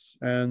ruthless,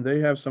 and they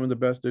have some of the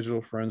best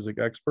digital forensic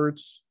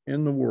experts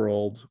in the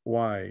world.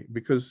 Why?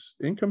 Because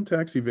income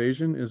tax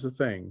evasion is a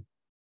thing.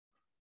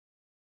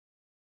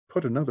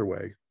 Put another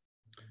way,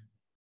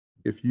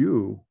 if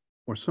you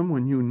or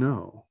someone you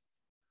know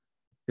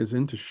is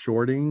into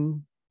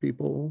shorting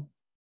people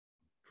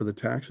for the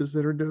taxes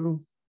that are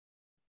due,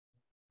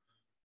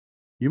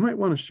 you might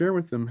want to share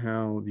with them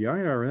how the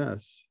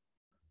IRS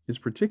is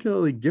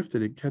particularly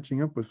gifted at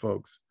catching up with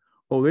folks.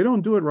 Oh, they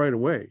don't do it right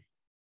away.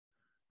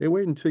 They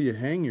wait until you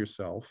hang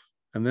yourself,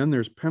 and then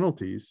there's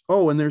penalties.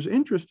 Oh, and there's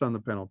interest on the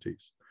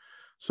penalties.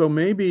 So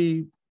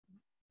maybe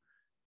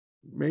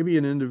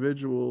an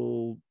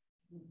individual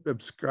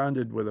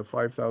absconded with a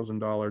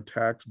 $5,000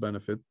 tax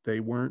benefit they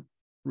weren't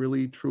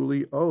really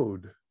truly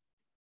owed.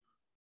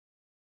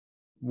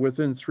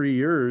 Within 3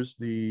 years,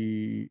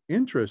 the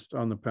interest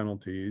on the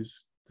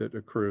penalties that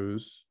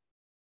accrues,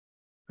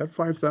 that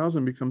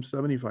 5,000 becomes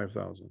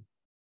 75,000.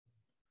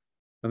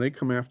 And they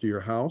come after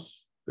your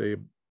house. They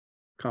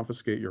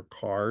confiscate your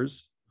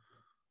cars.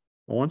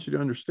 I want you to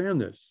understand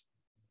this.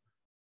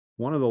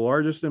 One of the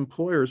largest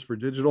employers for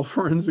digital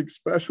forensic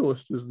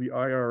specialists is the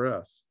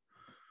IRS,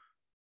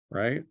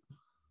 right?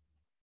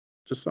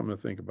 Just something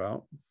to think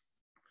about.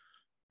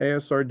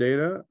 ASR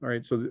data, all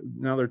right, so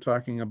now they're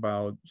talking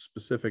about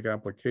specific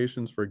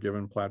applications for a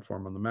given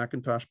platform. On the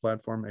Macintosh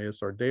platform,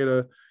 ASR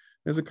data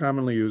is a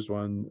commonly used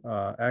one.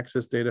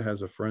 Access data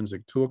has a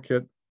forensic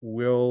toolkit.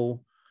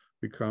 We'll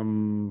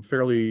become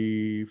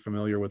fairly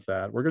familiar with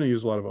that. We're going to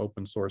use a lot of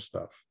open source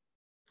stuff.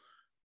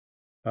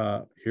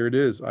 Here it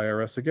is,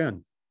 IRS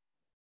again,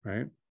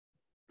 right?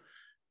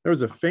 There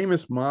was a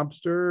famous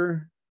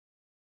mobster,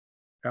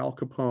 Al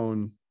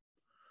Capone,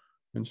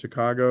 in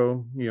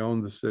Chicago. He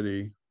owned the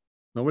city.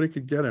 Nobody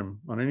could get him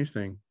on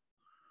anything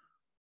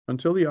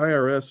until the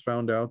IRS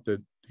found out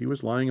that he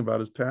was lying about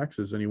his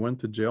taxes, and he went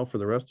to jail for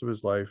the rest of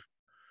his life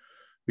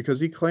because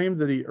he claimed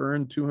that he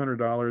earned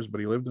 $200, but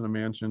he lived in a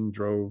mansion,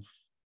 drove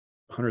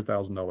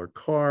 $100,000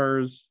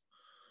 cars.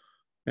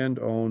 and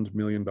owned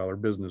million-dollar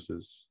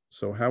businesses.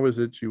 So how is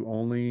it you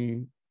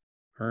only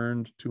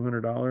earned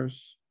 $200,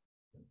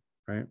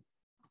 right?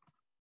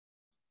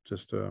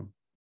 Just a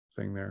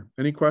thing there.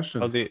 Any How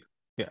questions? they,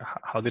 yeah,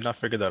 how they not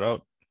figure that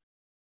out?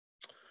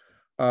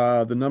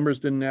 The numbers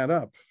didn't add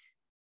up.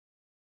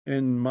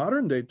 In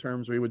modern day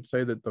terms, we would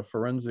say that the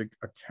forensic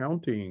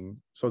accounting,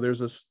 so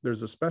there's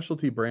a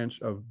specialty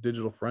branch of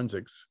digital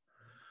forensics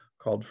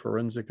called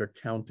forensic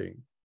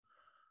accounting.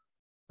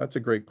 That's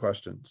a great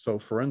question. So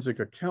forensic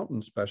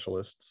accountant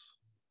specialists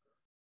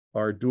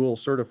are dual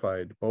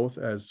certified, both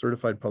as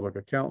certified public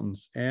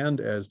accountants and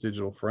as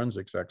digital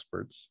forensics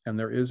experts. And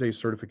there is a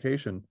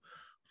certification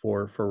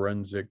for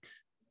forensic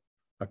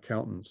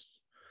accountants.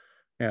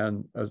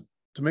 And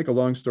to make a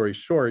long story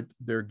short,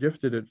 they're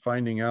gifted at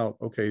finding out,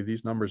 okay,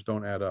 these numbers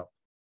don't add up,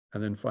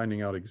 and then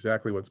finding out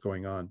exactly what's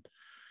going on.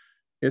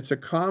 It's a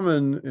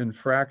common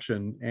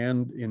infraction,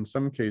 and in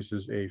some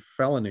cases a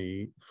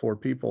felony, for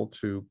people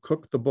to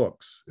cook the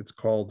books. It's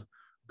called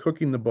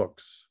cooking the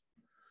books.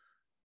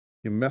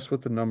 You mess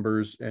with the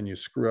numbers and you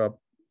screw up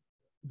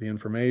the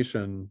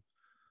information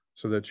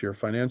so that your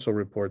financial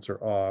reports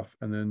are off.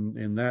 And then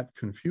in that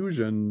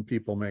confusion,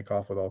 people make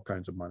off with all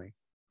kinds of money.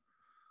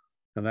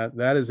 And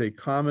that is a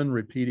common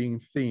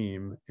repeating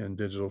theme in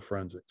digital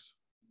forensics.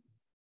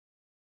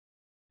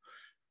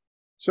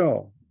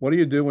 So what do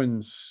you do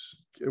when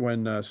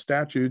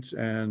statutes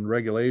and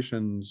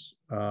regulations,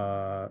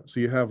 so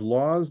you have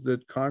laws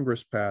that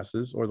Congress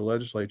passes or the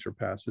legislature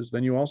passes,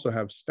 then you also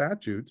have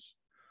statutes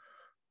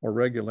or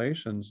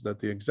regulations that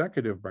the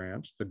executive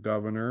branch, the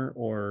governor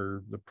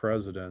or the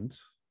president,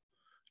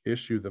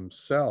 issue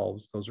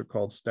themselves. Those are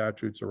called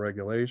statutes or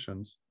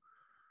regulations.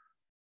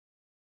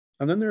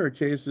 And then there are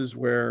cases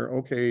where,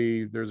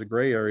 okay, there's a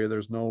gray area,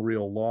 there's no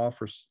real law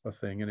for a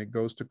thing, and it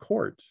goes to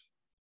court.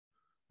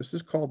 This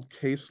is called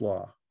case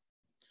law.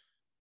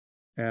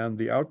 And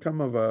the outcome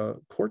of a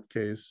court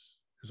case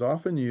is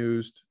often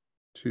used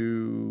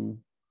to,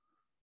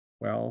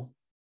 well,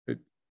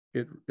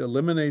 it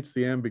eliminates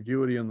the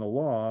ambiguity in the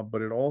law,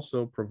 but it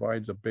also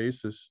provides a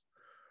basis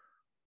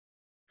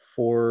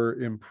for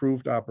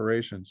improved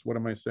operations. What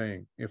am I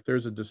saying? If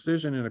there's a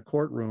decision in a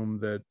courtroom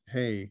that,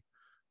 hey,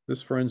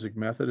 this forensic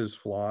method is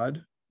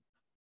flawed,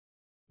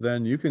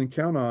 then you can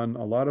count on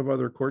a lot of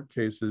other court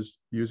cases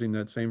using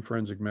that same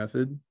forensic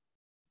method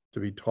to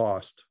be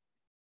tossed.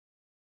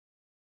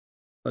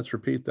 Let's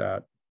repeat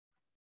that.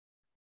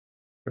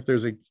 If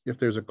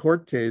there's a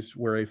court case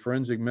where a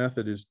forensic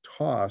method is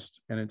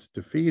tossed and it's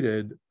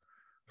defeated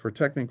for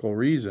technical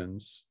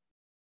reasons,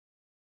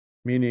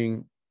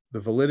 meaning the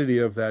validity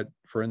of that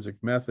forensic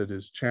method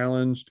is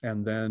challenged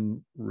and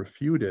then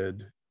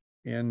refuted,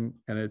 and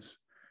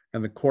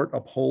the court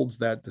upholds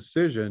that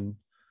decision,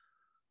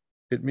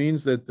 it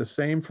means that the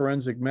same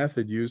forensic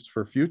method used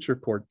for future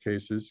court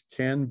cases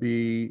can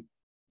be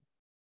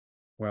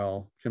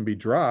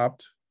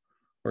dropped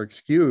or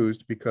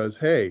excused because,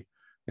 hey,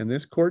 in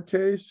this court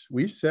case,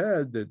 we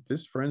said that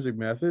this forensic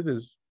method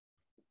is,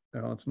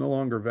 it's no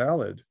longer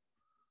valid.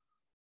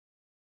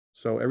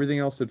 So everything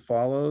else that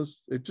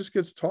follows, it just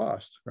gets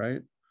tossed,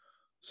 right?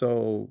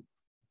 So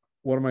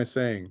what am I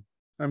saying?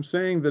 I'm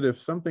saying that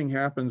if something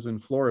happens in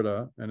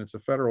Florida and it's a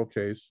federal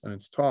case and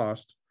it's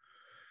tossed,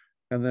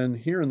 and then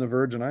here in the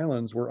Virgin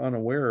Islands, we're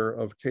unaware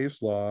of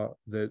case law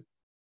that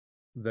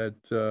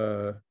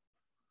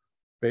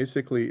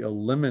basically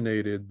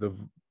eliminated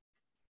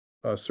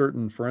a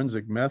certain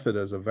forensic method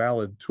as a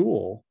valid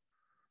tool,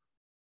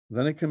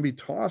 then it can be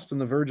tossed in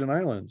the Virgin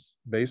Islands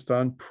based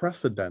on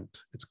precedent.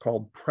 It's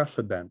called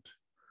precedent.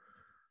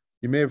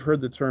 You may have heard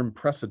the term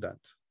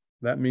precedent.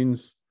 That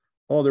means,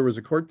 oh, there was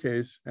a court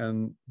case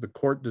and the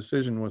court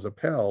decision was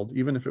upheld,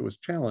 even if it was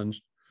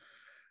challenged.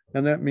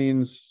 And that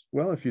means,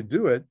 well, if you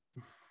do it,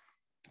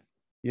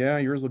 yeah,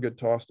 yours will get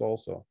tossed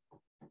also.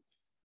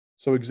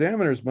 So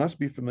examiners must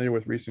be familiar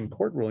with recent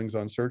court rulings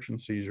on search and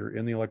seizure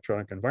in the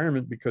electronic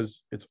environment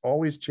because it's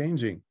always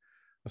changing.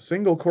 A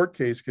single court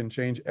case can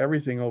change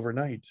everything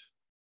overnight.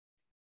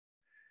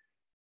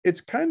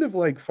 It's kind of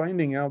like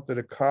finding out that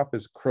a cop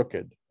is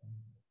crooked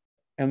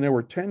and there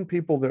were 10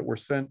 people that were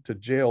sent to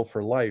jail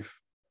for life,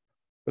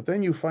 but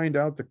then you find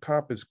out the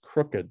cop is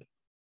crooked.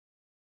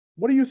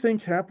 What do you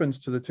think happens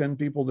to the 10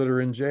 people that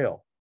are in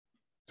jail?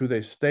 Do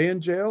they stay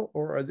in jail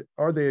or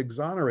are they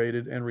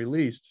exonerated and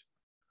released?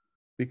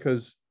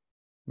 Because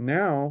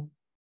now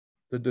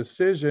the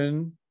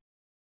decision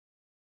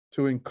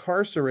to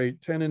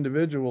incarcerate 10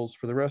 individuals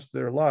for the rest of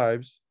their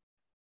lives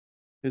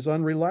is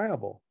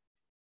unreliable.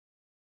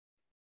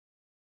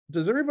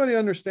 Does everybody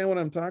understand what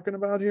I'm talking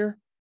about here?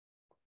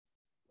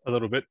 A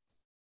little bit.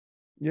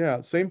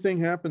 Yeah, same thing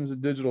happens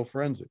in digital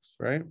forensics,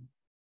 right?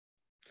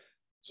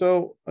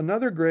 So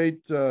another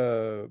great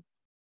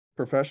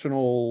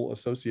professional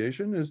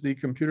association is the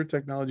Computer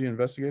Technology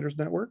Investigators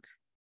Network.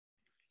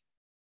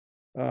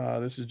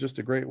 This is just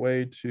a great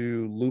way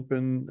to loop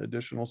in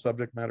additional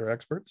subject matter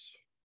experts.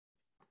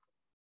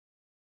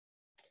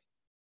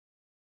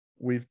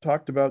 We've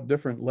talked about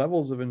different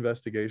levels of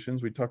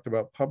investigations. We talked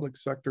about public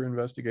sector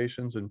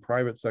investigations and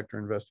private sector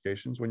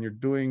investigations. When you're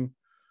doing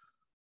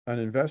an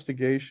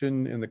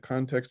investigation in the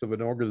context of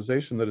an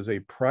organization that is a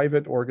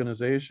private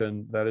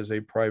organization, that is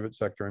a private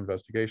sector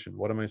investigation.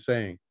 What am I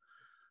saying?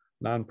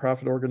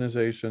 Nonprofit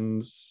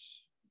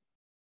organizations,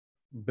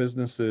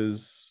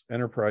 businesses,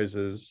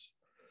 enterprises,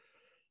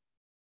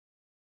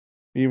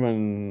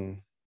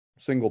 even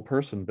single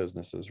person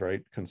businesses,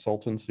 right?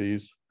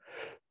 Consultancies,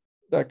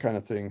 that kind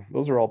of thing.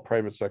 Those are all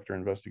private sector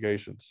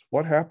investigations.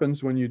 What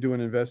happens when you do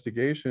an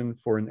investigation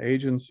for an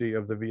agency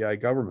of the VI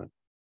government?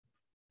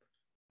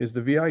 Is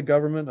the VI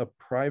government a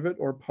private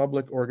or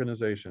public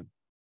organization?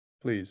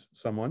 Please,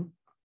 someone.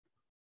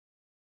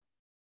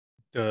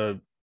 The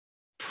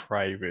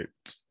private.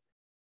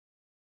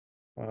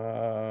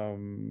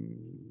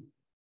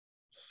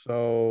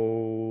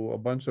 So a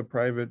bunch of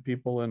private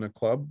people in a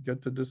club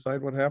get to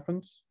decide what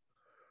happens?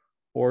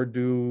 Or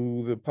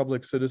do the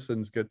public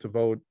citizens get to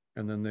vote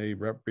and then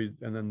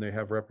they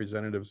have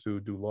representatives who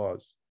do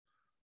laws?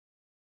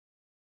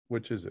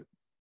 Which is it?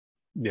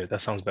 Yeah,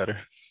 that sounds better.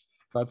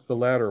 That's the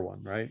latter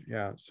one, right?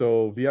 Yeah.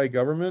 So VI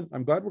government,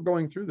 I'm glad we're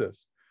going through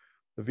this.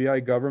 The VI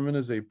government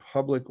is a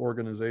public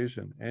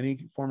organization.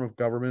 Any form of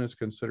government is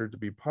considered to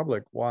be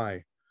public.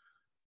 Why?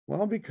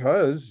 Well,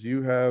 because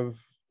you have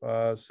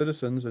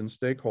citizens and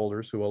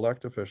stakeholders who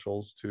elect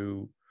officials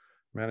to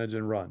manage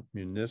and run.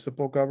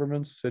 Municipal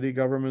governments, city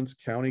governments,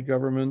 county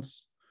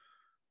governments,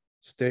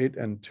 state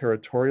and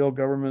territorial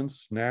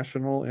governments,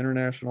 national,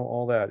 international,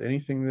 all that.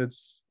 Anything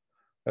that's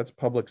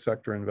public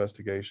sector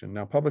investigation.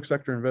 Now, public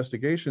sector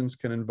investigations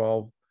can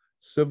involve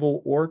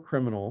civil or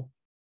criminal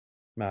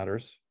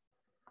matters.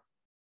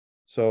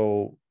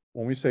 So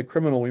when we say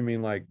criminal, we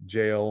mean like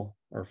jail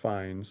or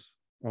fines.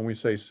 When we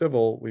say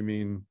civil, we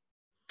mean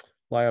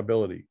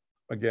liability.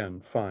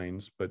 Again,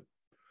 fines, but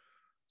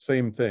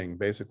same thing,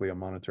 basically a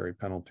monetary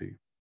penalty.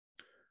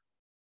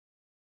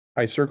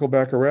 I circle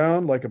back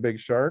around like a big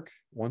shark.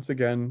 Once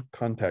again,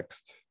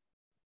 context.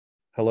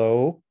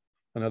 Hello,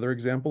 another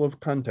example of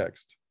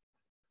context.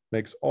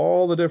 Makes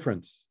all the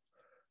difference.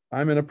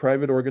 I'm in a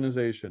private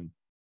organization.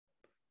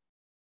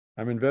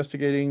 I'm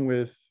investigating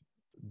with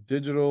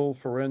digital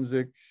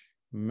forensic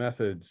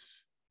methods.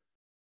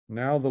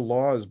 Now the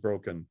law is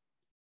broken.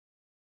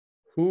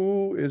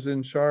 Who is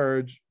in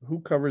charge?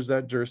 Who covers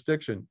that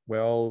jurisdiction?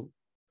 Well,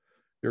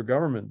 your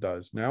government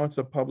does. Now it's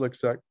a public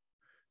sector.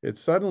 It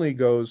suddenly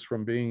goes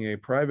from being a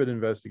private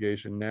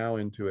investigation now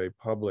into a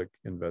public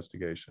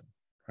investigation,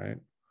 right?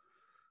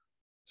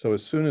 So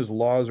as soon as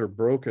laws are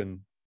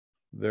broken,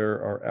 there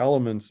are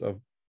elements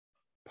of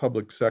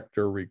public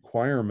sector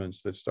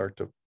requirements that start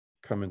to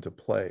come into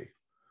play.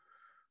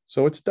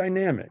 So it's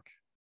dynamic.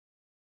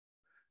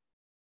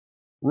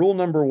 Rule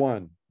number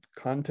one,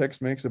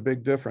 context makes a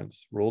big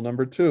difference. Rule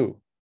number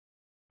two,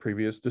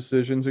 previous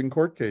decisions in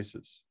court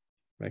cases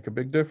make a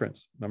big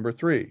difference. Number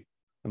three,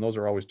 and those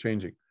are always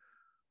changing.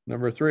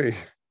 Number three,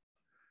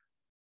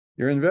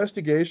 your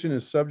investigation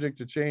is subject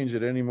to change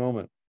at any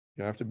moment.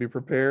 You have to be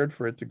prepared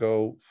for it to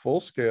go full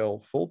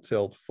scale, full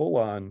tilt, full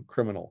on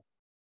criminal.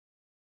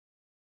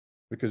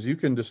 Because you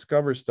can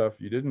discover stuff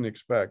you didn't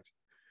expect,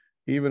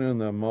 even in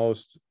the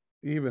most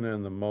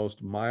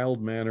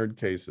mild-mannered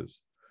cases.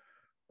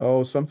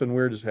 Oh, something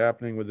weird is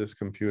happening with this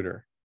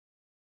computer.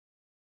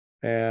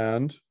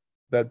 And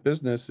that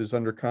business is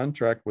under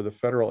contract with a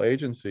federal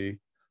agency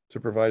to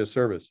provide a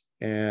service.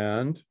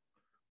 And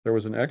there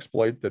was an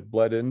exploit that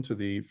bled into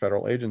the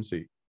federal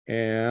agency.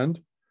 And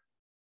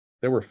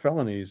there were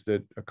felonies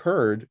that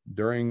occurred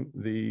during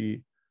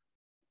the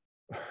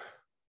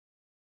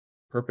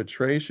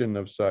perpetration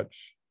of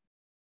such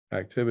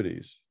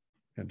activities.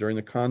 And during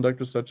the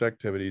conduct of such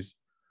activities,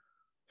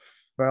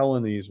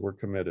 felonies were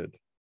committed.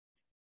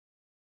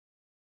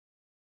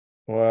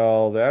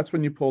 Well, that's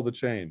when you pull the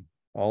chain.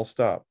 I'll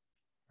stop,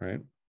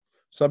 right?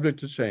 Subject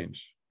to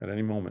change at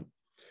any moment.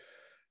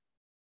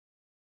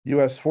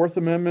 US Fourth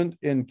Amendment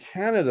in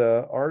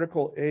Canada,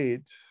 Article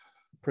 8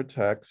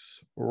 protects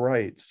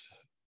rights,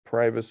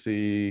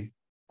 privacy,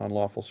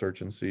 unlawful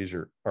search and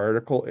seizure.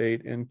 Article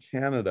 8 in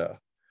Canada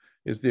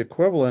is the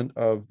equivalent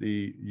of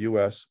the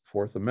US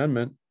Fourth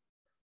Amendment,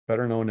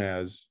 better known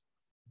as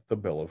the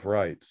Bill of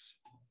Rights.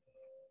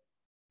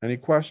 Any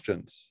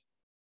questions?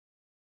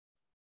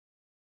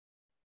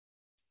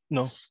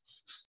 No.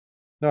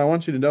 Now, I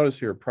want you to notice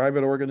here,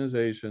 private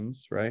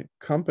organizations, right?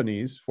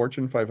 Companies,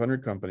 Fortune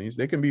 500 companies,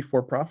 they can be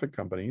for-profit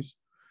companies,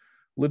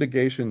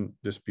 litigation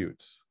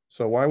disputes.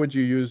 So why would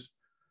you use,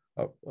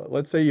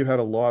 let's say you had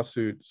a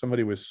lawsuit,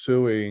 somebody was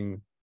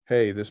suing,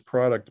 hey, this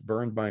product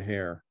burned my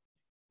hair.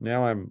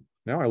 Now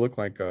I look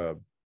like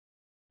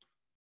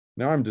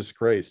now I'm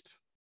disgraced.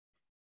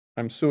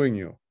 I'm suing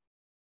you.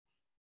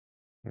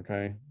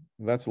 Okay,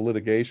 that's a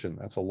litigation,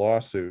 that's a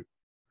lawsuit.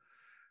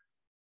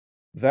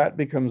 That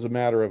becomes a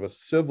matter of a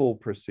civil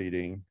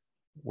proceeding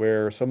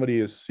where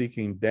somebody is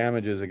seeking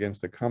damages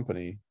against a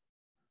company.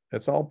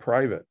 It's all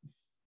private.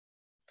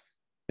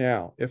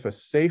 Now, if a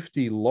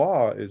safety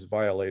law is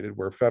violated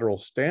where federal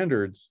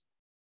standards,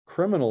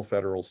 criminal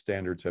federal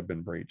standards have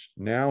been breached,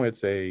 now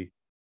it's a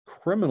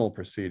criminal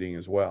proceeding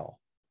as well.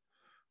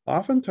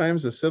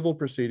 Oftentimes, a civil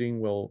proceeding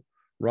will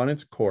run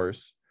its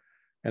course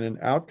And an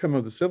outcome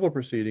of the civil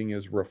proceeding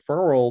is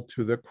referral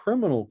to the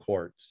criminal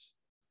courts.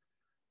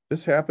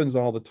 This happens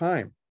all the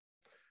time.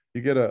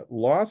 You get a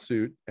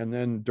lawsuit, and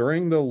then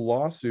during the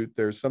lawsuit,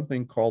 there's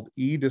something called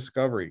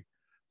e-discovery.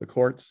 The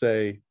courts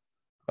say,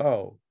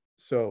 oh,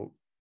 so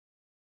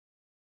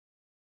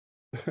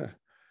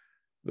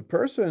the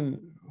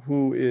person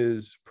who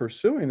is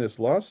pursuing this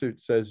lawsuit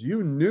says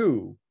you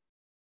knew,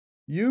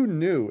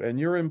 and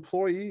your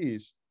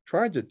employees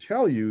tried to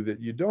tell you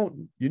that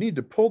you need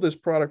to pull this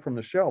product from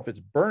the shelf. It's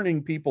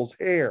burning people's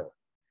hair.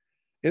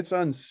 It's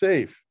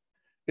unsafe.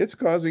 It's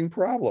causing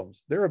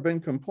problems. There have been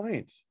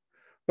complaints,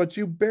 but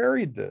you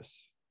buried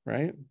this,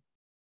 right?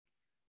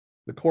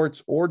 The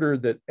courts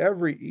ordered that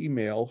every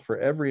email for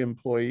every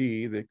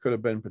employee that could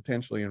have been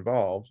potentially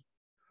involved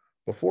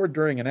before,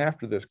 during, and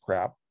after this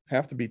crap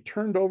have to be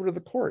turned over to the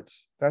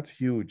courts. That's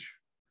huge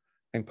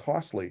and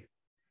costly.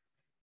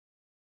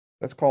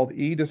 That's called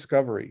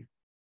e-discovery.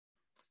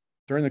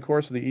 During the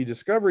course of the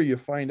e-discovery, you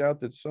find out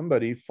that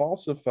somebody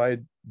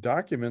falsified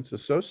documents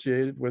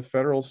associated with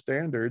federal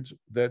standards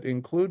that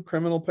include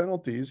criminal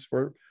penalties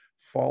for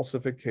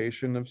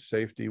falsification of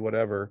safety,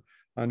 whatever,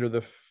 under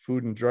the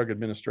Food and Drug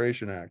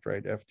Administration Act,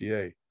 right?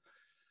 FDA.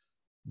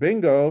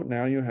 Bingo,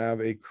 now you have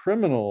a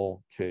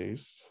criminal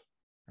case,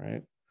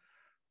 right?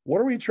 What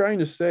are we trying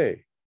to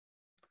say?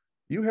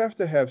 You have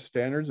to have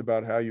standards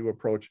about how you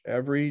approach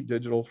every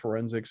digital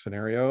forensic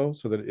scenario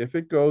so that if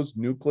it goes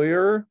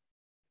nuclear,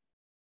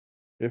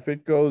 if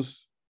it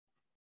goes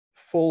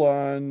full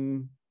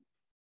on,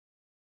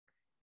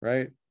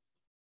 right,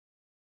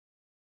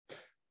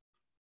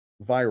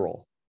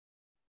 viral,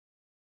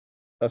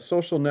 a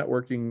social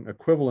networking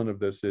equivalent of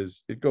this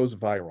is it goes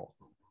viral.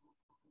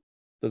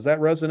 Does that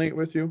resonate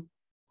with you?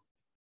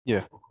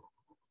 Yeah.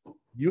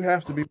 You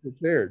have to be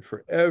prepared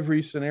for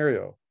every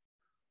scenario.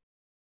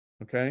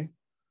 Okay.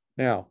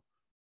 Now,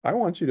 I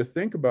want you to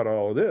think about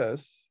all of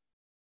this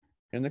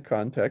in the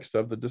context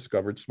of the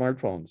discovered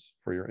smartphones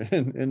for your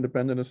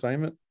independent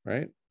assignment,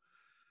 right?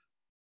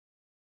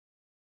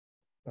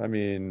 I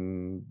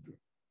mean,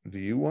 do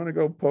you want to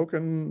go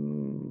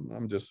poking?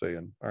 I'm just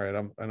saying. All right.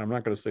 I'm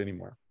not going to say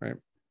anymore, right?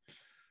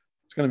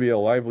 It's going to be a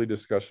lively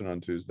discussion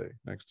on Tuesday,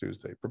 next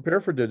Tuesday. Prepare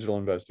for digital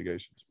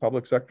investigations.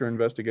 Public sector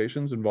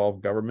investigations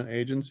involve government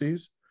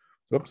agencies,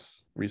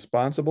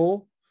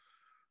 responsible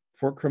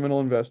for criminal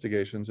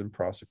investigations and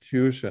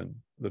prosecution.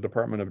 The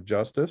Department of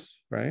Justice,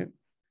 right?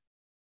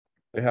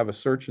 They have a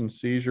search and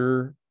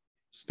seizure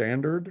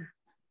standard.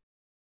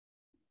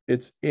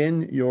 It's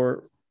in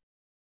your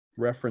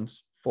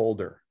reference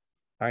folder.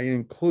 I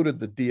included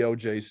the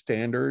DOJ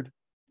standard.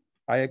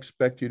 I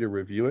expect you to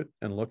review it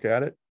and look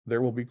at it.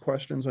 There will be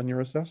questions on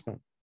your assessment.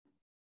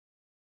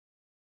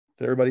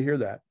 Did everybody hear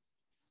that?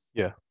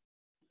 Yeah.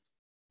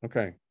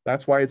 Okay,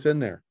 that's why it's in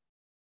there.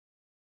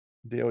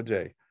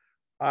 DOJ.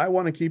 I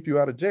want to keep you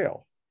out of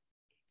jail.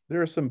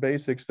 There are some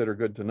basics that are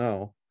good to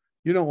know.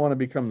 You don't want to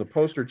become the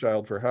poster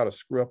child for how to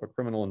screw up a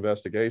criminal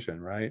investigation,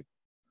 right?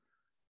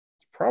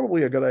 It's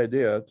probably a good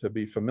idea to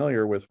be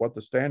familiar with what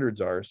the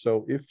standards are.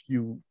 So if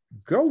you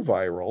go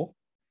viral,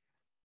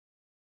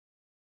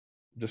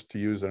 just to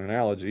use an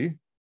analogy,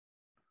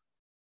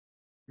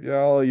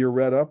 yeah, you're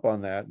read up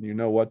on that and you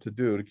know what to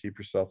do to keep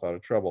yourself out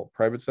of trouble.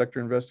 Private sector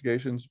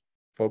investigations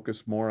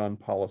focus more on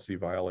policy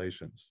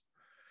violations.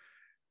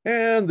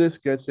 And this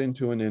gets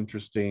into an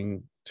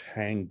interesting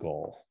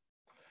tangle.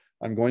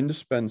 I'm going to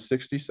spend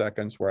 60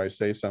 seconds where I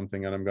say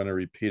something and I'm going to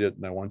repeat it.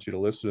 And I want you to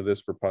listen to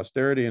this for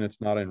posterity. And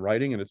it's not in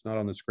writing and it's not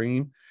on the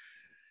screen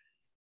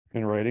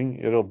in writing.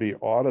 It'll be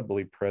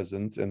audibly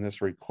present in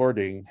this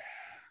recording.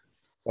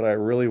 But I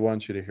really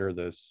want you to hear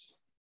this.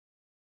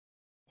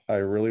 I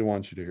really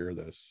want you to hear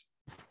this.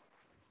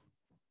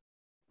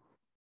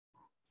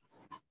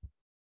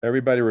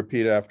 Everybody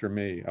repeat after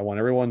me. I want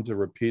everyone to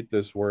repeat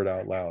this word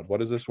out loud.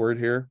 What is this word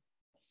here?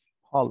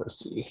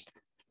 Policy.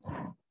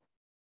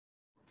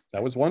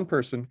 That was one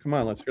person. Come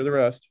on, let's hear the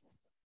rest.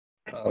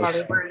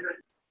 Policy.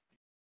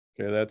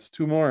 Okay, that's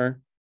two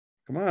more.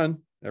 Come on,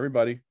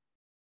 everybody.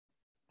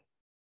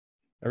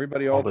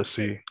 Everybody all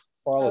Policy.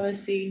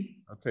 Policy.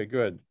 Okay,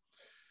 good.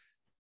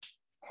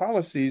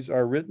 Policies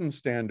are written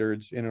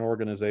standards in an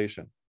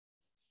organization.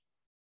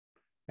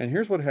 And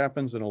here's what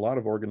happens in a lot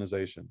of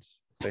organizations.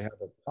 They have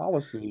a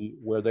policy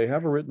where they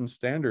have a written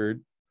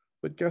standard,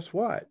 but guess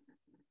what?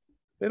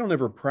 They don't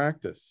ever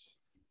practice.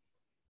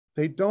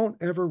 They don't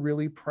ever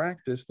really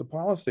practice the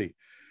policy.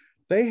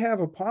 They have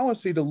a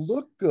policy to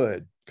look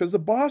good because the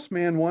boss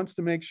man wants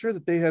to make sure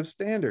that they have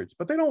standards,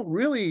 but they don't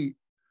really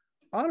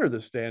honor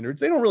the standards.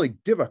 They don't really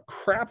give a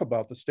crap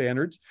about the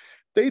standards.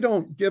 They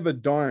don't give a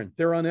darn.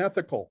 They're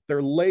unethical.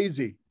 They're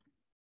lazy.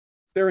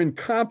 They're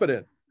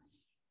incompetent.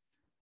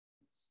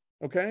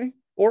 Okay?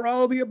 Or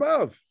all of the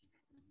above.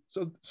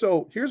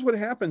 So here's what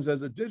happens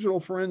as a digital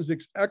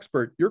forensics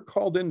expert. You're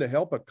called in to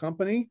help a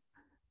company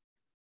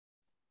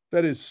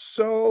that is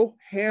so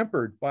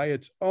hampered by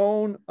its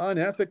own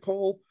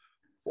unethical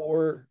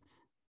or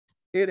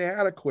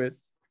inadequate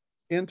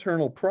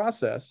internal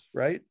process,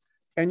 right?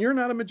 And you're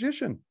not a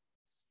magician.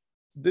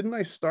 Didn't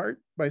I start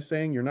by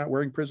saying you're not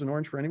wearing prison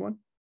orange for anyone?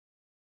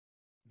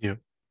 Yeah.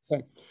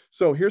 Okay.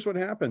 So here's what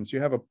happens. You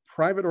have a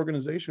private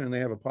organization and they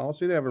have a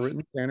policy, they have a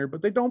written standard,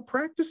 but they don't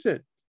practice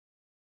it.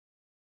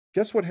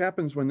 Guess what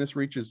happens when this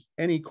reaches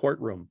any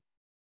courtroom?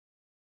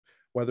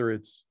 Whether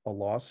it's a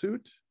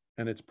lawsuit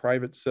and it's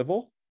private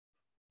civil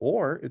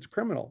or it's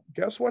criminal.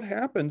 Guess what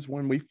happens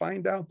when we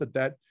find out that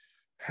that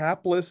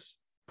hapless,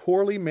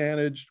 poorly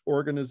managed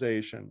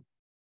organization,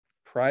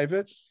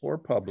 private or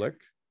public,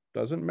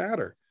 doesn't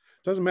matter.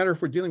 It doesn't matter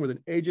if we're dealing with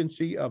an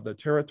agency of the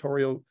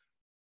territorial.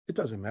 It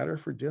doesn't matter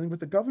if we're dealing with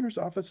the governor's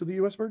office of the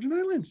U.S. Virgin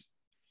Islands.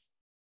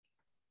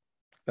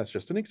 That's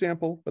just an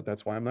example, but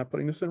that's why I'm not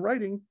putting this in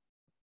writing.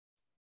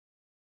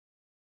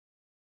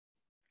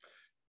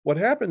 What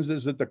happens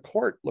is that the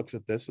court looks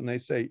at this and they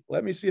say,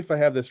 let me see if I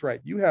have this right.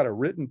 You had a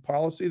written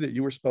policy that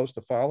you were supposed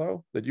to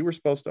follow, that you were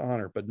supposed to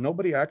honor, but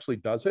nobody actually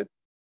does it.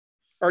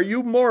 Are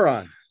you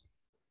morons?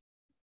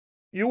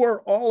 You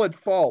are all at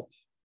fault.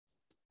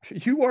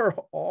 You are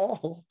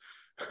all,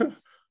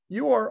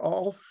 you are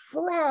all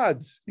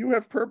frauds. You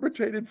have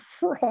perpetrated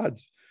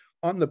frauds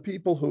on the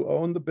people who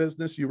own the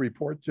business you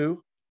report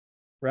to,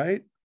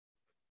 right?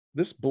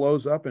 This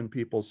blows up in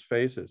people's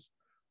faces.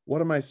 What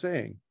am I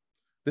saying?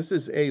 This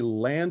is a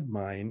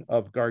landmine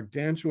of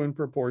gargantuan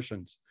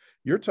proportions.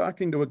 You're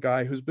talking to a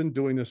guy who's been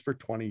doing this for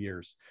 20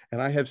 years,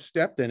 and I have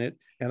stepped in it,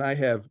 and I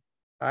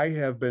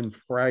have been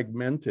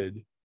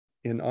fragmented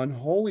in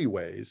unholy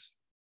ways,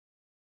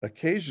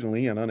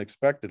 occasionally and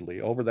unexpectedly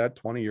over that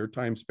 20-year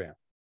time span.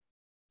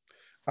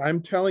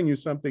 I'm telling you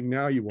something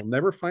now you will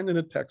never find in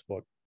a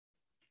textbook,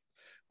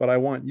 but I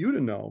want you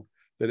to know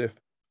that if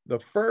the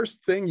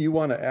first thing you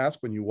want to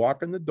ask when you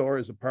walk in the door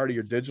as a part of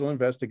your digital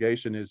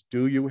investigation is,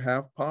 do you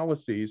have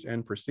policies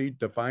and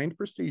defined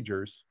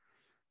procedures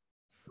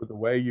for the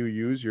way you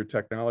use your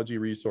technology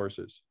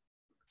resources?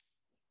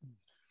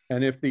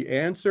 And if the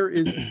answer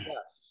is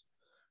yes,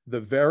 the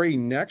very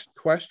next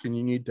question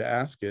you need to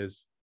ask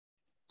is,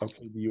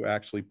 okay, do you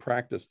actually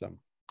practice them?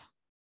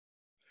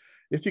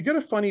 If you get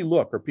a funny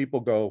look or people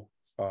go,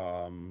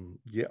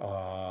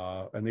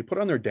 yeah, and they put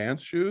on their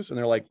dance shoes and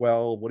they're like,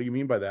 well, what do you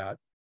mean by that?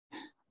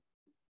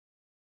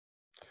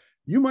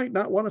 You might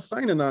not want to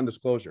sign a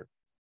non-disclosure.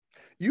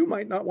 You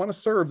might not want to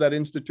serve that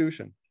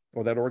institution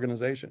or that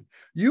organization.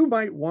 You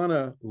might want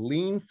to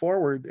lean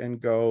forward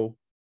and go,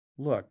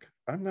 look,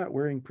 I'm not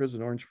wearing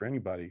prison orange for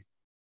anybody.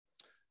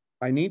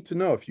 I need to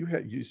know if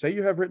you say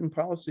you have written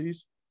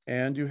policies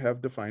and you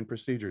have defined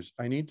procedures.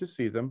 I need to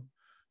see them.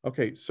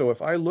 Okay, so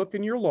if I look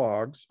in your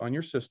logs on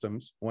your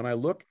systems, when I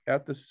look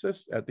at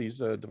these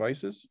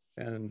devices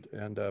and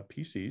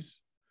PCs,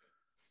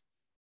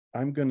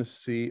 I'm going to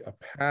see a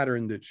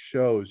pattern that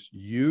shows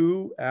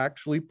you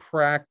actually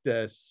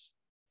practice,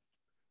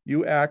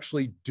 you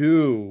actually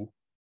do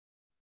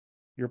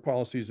your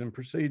policies and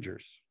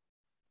procedures.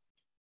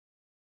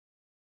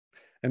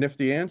 And if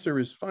the answer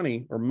is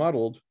funny or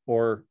muddled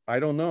or I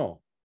don't know,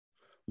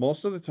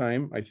 most of the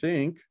time, I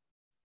think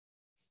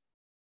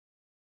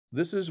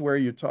this is where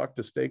you talk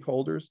to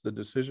stakeholders, the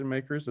decision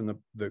makers, and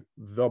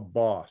the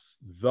boss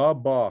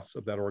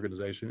of that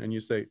organization, and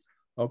you say,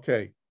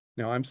 okay,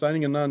 now I'm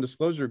signing a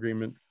non-disclosure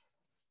agreement,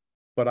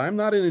 but I'm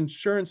not an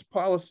insurance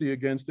policy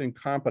against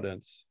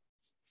incompetence.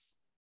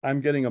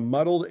 I'm getting a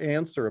muddled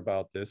answer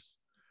about this,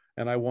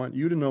 and I want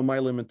you to know my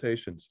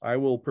limitations. I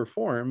will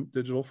perform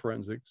digital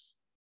forensics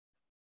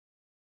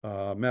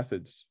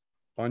methods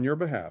on your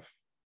behalf.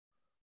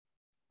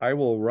 I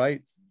will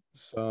write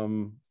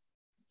some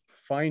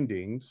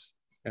findings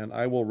and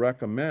I will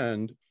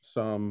recommend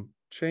some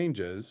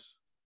changes,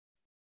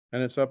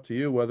 and it's up to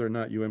you whether or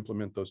not you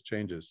implement those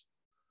changes.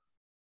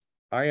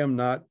 I am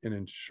not an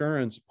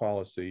insurance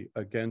policy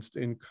against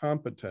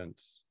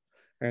incompetence,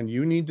 and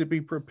you need to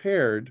be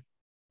prepared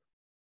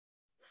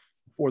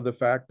for the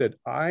fact that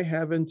I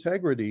have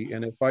integrity,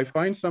 and if I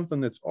find something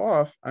that's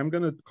off, I'm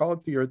going to call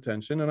it to your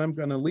attention and I'm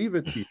going to leave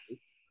it to you.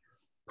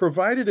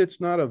 Provided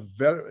it's not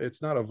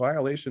a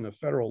violation of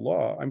federal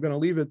law, I'm going to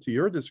leave it to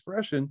your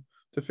discretion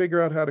to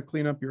figure out how to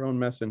clean up your own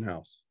mess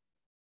in-house.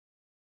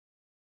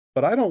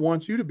 But I don't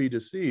want you to be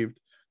deceived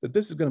that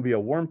this is going to be a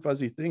warm,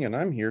 fuzzy thing, and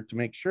I'm here to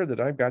make sure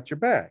that I've got your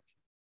back.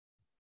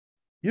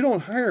 You don't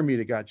hire me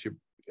to got you.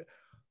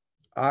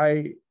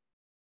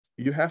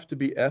 You have to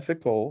be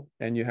ethical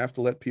and you have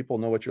to let people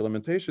know what your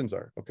limitations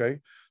are, okay?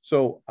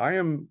 So I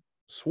am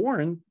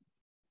sworn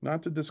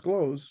not to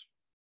disclose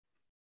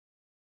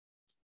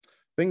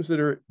things that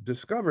are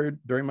discovered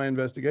during my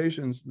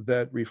investigations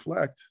that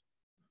reflect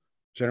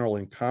general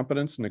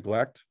incompetence,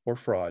 neglect, or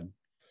fraud.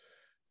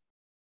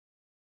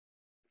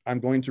 I'm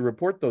going to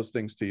report those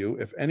things to you.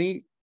 If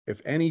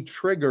any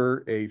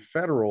trigger a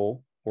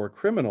federal or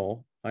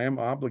criminal, I am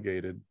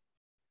obligated,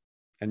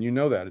 and you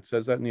know that, it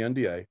says that in the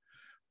NDA,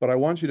 but I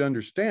want you to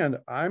understand,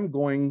 I'm not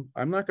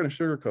going to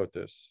sugarcoat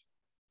this.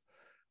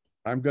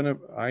 I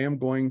am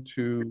going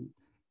to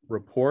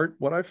report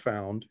what I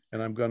found,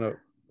 and I'm going to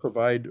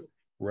provide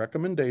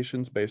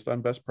recommendations based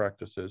on best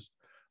practices.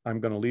 I'm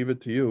going to leave it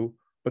to you,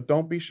 but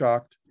don't be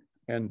shocked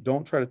and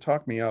don't try to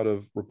talk me out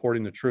of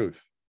reporting the truth.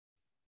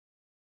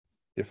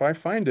 If I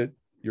find it,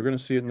 you're going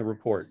to see it in the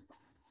report.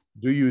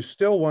 Do you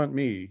still want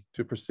me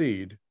to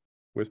proceed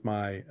with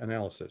my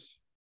analysis?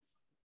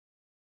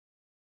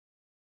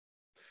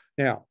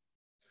 Now,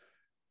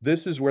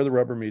 this is where the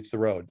rubber meets the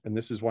road, and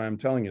this is why I'm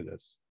telling you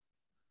this.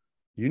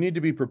 You need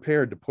to be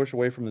prepared to push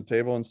away from the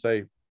table and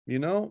say, you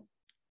know,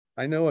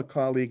 I know a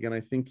colleague and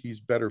I think he's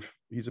better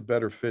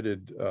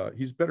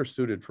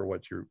suited for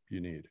what you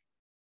need.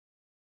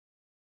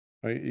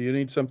 Right? You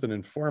need something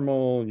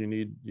informal, you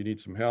need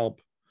some help,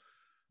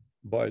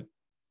 but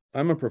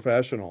I'm a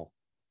professional,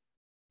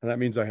 and that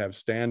means I have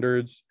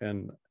standards,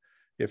 and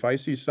if I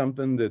see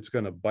something that's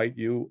going to bite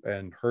you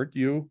and hurt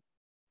you,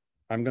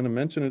 I'm going to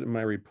mention it in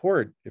my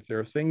report. If there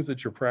are things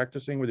that you're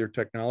practicing with your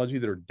technology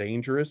that are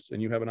dangerous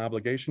and you have an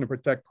obligation to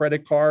protect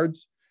credit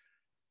cards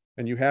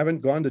and you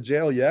haven't gone to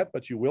jail yet,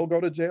 but you will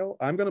go to jail,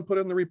 I'm going to put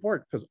it in the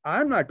report because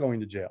I'm not going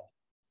to jail.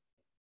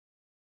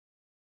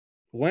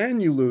 When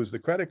you lose the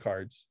credit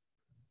cards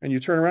and you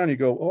turn around and you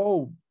go,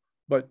 oh,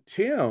 but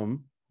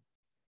Tim,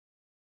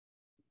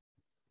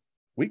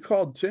 we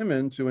called Tim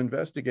in to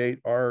investigate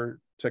our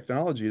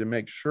technology to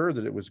make sure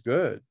that it was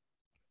good.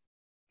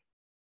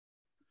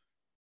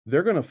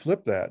 They're going to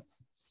flip that.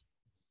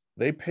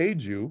 They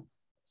paid you.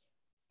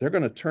 They're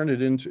going to turn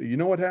it into, you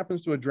know what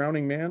happens to a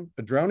drowning man?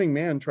 A drowning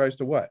man tries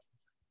to what?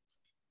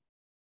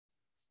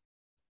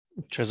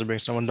 Tries to bring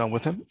someone down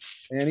with him.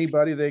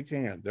 Anybody they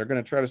can. They're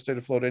going to try to stay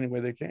afloat any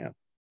way they can.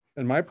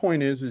 And my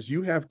point is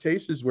you have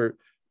cases where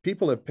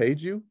people have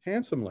paid you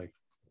handsomely.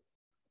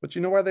 But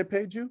you know why they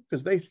paid you?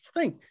 Because they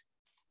think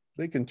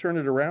they can turn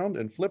it around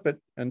and flip it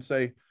and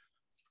say,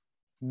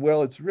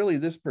 well, it's really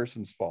this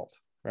person's fault,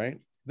 right?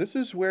 This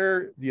is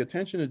where the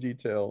attention to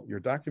detail,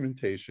 your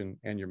documentation,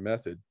 and your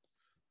method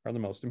are the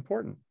most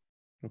important,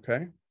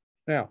 okay?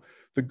 Now,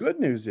 the good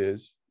news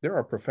is there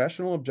are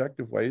professional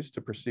objective ways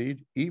to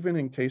proceed, even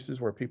in cases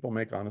where people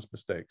make honest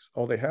mistakes.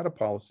 Oh, they had a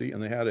policy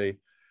and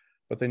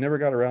but they never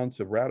got around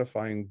to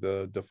ratifying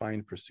the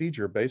defined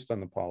procedure based on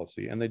the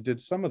policy. And they did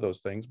some of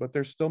those things, but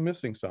they're still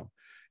missing some.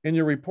 In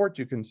your report,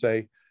 you can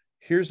say,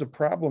 here's a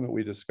problem that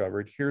we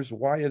discovered. Here's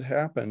why it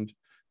happened,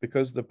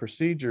 because the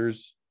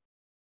procedures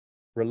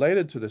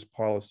related to this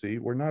policy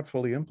were not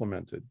fully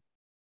implemented.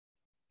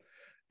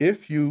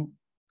 If you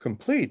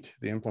complete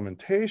the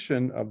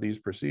implementation of these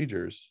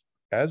procedures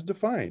as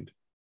defined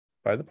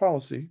by the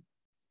policy,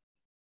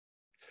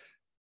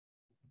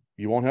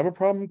 you won't have a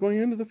problem going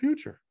into the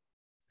future.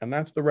 And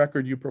that's the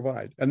record you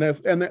provide. And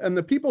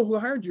the people who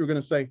hired you are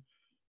going to say,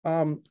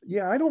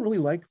 yeah, I don't really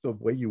like the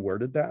way you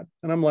worded that.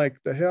 And I'm like,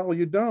 the hell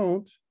you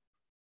don't.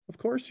 Of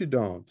course you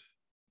don't.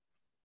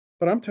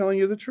 But I'm telling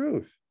you the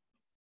truth.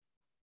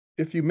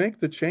 If you make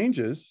the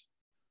changes,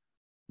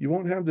 you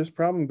won't have this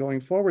problem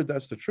going forward.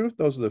 That's the truth.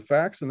 Those are the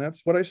facts. And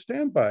that's what I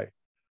stand by.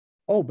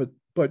 Oh, but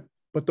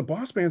the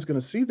boss man's going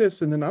to see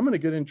this, and then I'm going to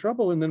get in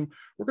trouble. And then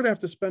we're going to have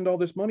to spend all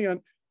this money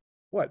on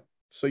what?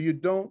 So you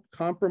don't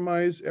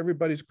compromise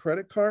everybody's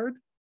credit card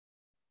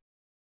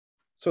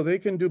so they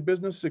can do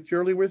business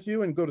securely with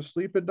you and go to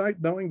sleep at night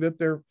knowing that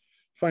their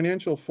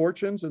financial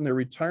fortunes and their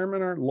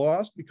retirement aren't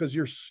lost because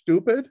you're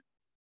stupid?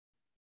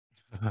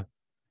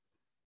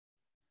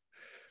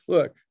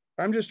 Look,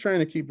 I'm just trying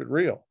to keep it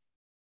real.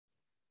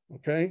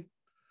 Okay?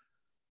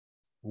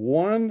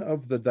 One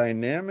of the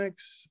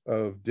dynamics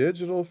of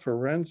digital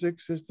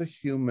forensics is the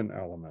human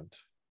element.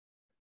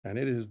 And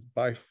it is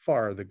by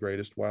far the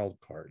greatest wild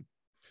card.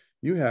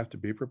 You have to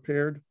be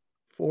prepared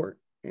for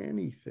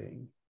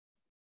anything,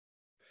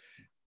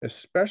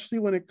 especially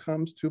when it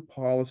comes to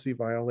policy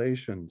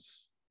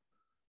violations.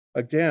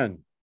 Again,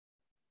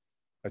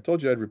 I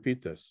told you I'd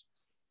repeat this.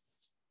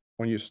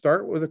 When you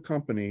start with a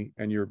company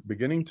and you're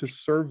beginning to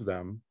serve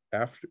them,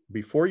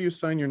 before you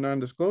sign your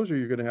non-disclosure,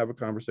 you're going to have a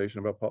conversation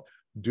about,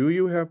 do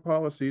you have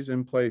policies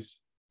in place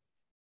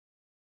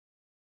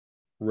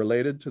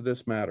related to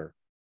this matter?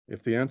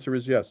 If the answer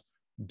is yes,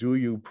 do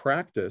you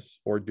practice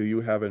or do you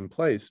have in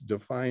place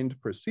defined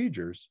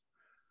procedures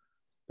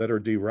that are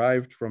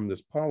derived from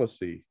this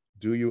policy?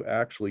 Do you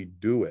actually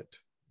do it?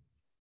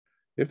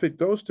 If it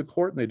goes to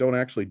court and they don't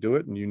actually do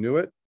it and you knew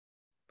it,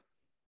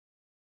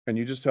 and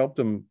you just helped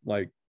them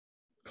like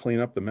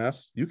clean up the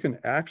mess, you can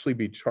actually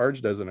be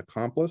charged as an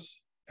accomplice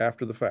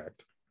after the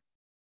fact.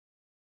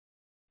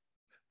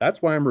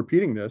 That's why I'm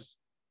repeating this.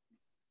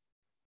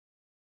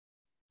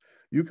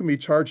 You can be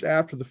charged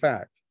after the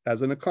fact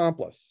as an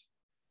accomplice.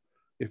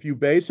 If you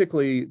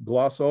basically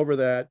gloss over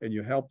that and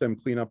you help them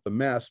clean up the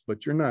mess,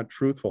 but you're not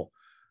truthful,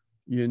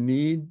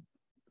 you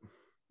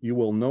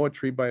will know a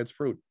tree by its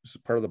fruit. This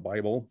is part of the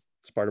Bible.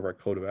 It's part of our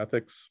code of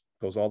ethics.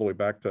 It goes all the way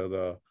back to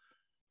the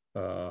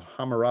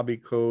Hammurabi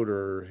Code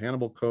or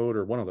Hannibal Code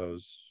or one of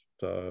those.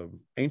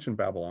 Ancient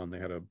Babylon, they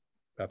had an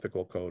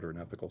ethical code or an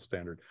ethical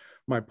standard.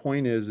 My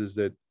point is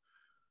that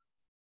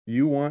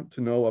you want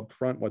to know up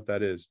front what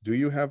that is. Do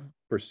you have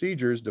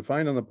procedures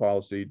defined on the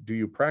policy? Do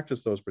you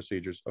practice those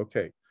procedures?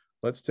 Okay,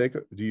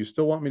 do you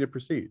still want me to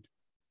proceed?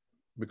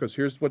 Because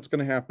here's what's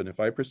going to happen. If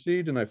I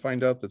proceed and I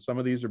find out that some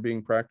of these are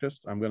being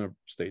practiced, I'm going to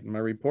state in my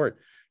report,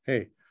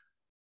 hey,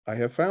 I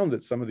have found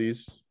that some of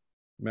these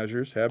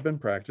measures have been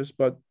practiced,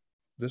 but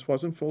this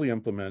wasn't fully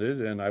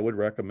implemented, and I would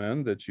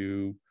recommend that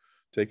you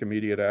take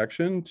immediate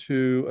action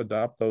to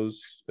adopt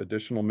those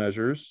additional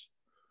measures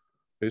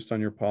based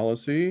on your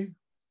policy.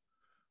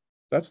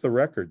 That's the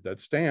record that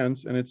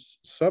stands, and it's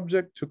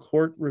subject to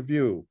court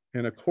review.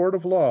 In a court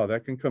of law,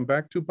 that can come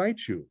back to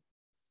bite you.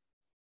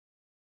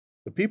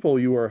 The people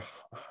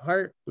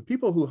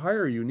who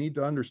hire you need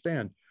to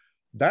understand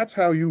that's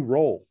how you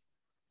roll.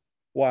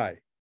 Why?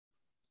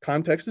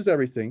 Context is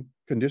everything.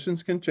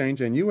 Conditions can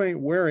change, and you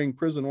ain't wearing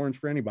prison orange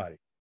for anybody.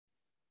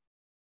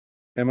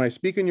 Am I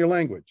speaking your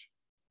language?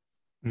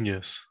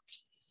 Yes.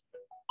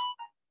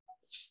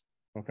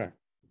 Okay.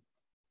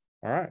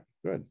 All right,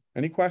 good.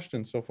 Any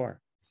questions so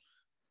far?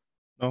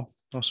 No,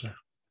 no, sir.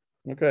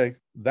 Okay,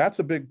 that's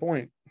a big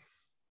point.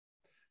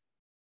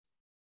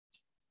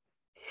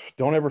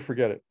 Don't ever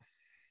forget it.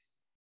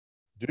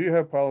 Do you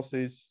have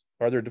policies?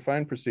 Are there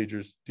defined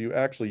procedures? Do you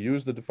actually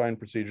use the defined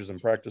procedures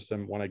and practice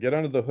them? When I get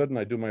under the hood and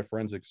I do my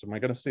forensics, am I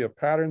going to see a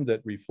pattern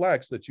that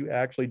reflects that you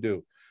actually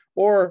do?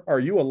 Or are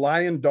you a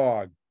lying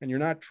dog and you're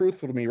not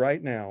truthful to me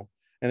right now?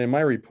 And in my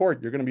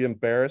report, you're going to be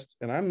embarrassed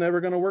and I'm never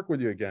going to work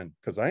with you again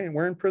because I ain't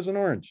wearing prison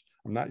orange.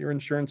 I'm not your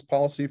insurance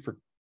policy for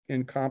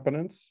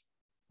incompetence,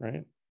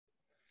 right?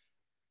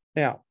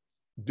 Now,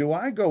 do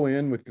I go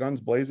in with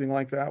guns blazing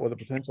like that with a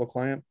potential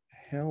client?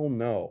 Hell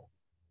no,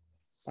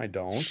 I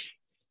don't.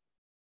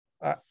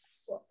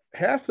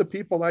 Half the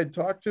people I'd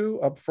talk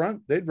to up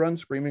front, they'd run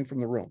screaming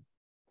from the room.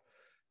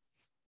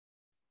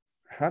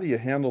 How do you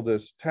handle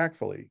this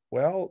tactfully?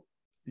 Well,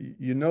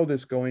 you know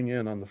this going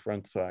in on the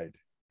front side,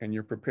 and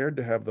you're prepared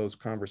to have those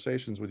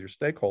conversations with your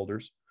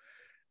stakeholders,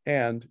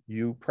 and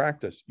you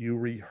practice, you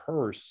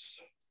rehearse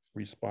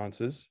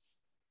responses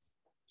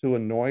to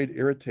annoyed,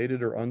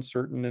 irritated, or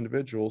uncertain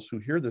individuals who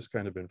hear this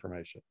kind of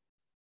information.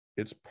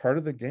 It's part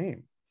of the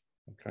game,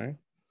 okay?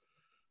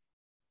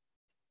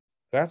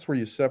 That's where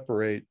you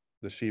separate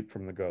the sheep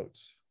from the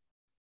goats,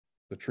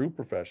 the true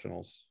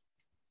professionals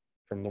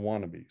from the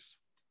wannabes,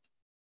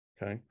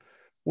 okay?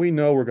 We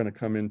know we're going to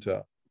come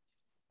into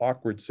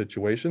awkward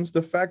situations.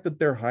 The fact that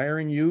they're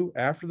hiring you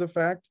after the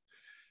fact,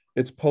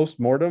 it's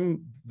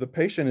post-mortem, the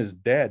patient is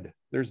dead.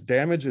 There's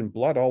damage and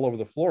blood all over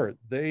the floor.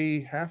 They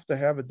have to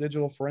have a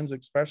digital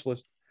forensic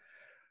specialist.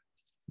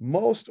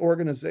 Most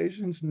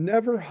organizations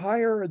never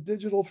hire a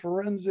digital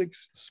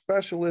forensics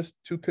specialist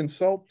to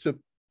consult to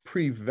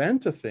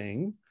prevent a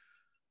thing.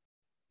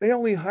 They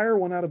only hire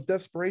one out of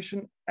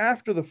desperation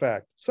after the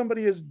fact.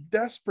 Somebody is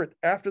desperate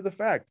after the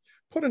fact.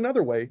 Put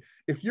another way,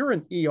 if you're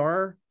an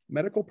ER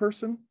medical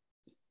person,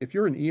 if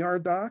you're an ER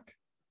doc,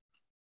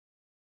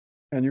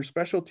 and your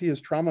specialty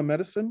is trauma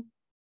medicine,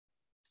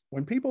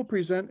 when people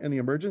present in the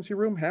emergency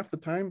room, half the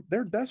time,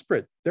 they're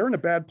desperate. They're in a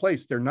bad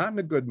place. They're not in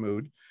a good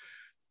mood.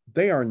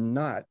 They are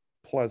not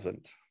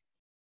pleasant.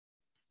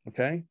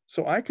 Okay?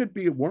 So I could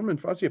be warm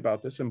and fuzzy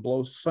about this and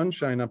blow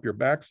sunshine up your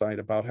backside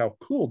about how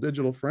cool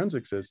digital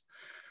forensics is.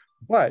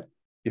 But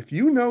if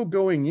you know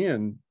going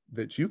in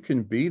that you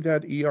can be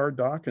that ER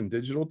doc in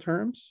digital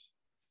terms,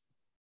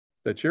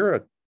 that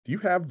you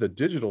have the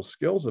digital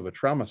skills of a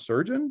trauma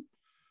surgeon,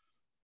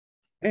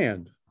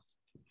 and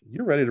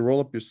you're ready to roll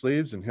up your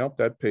sleeves and help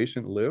that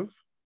patient live,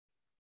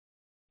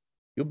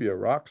 you'll be a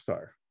rock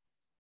star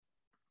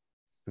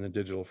in the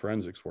digital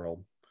forensics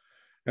world.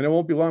 And it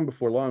won't be long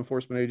before law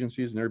enforcement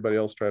agencies and everybody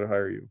else try to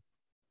hire you.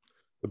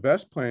 The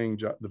best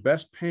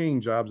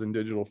paying jobs in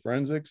digital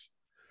forensics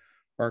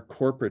are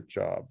corporate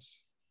jobs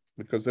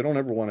because they don't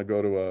ever want to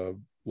go to a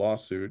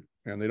lawsuit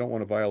and they don't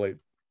want to violate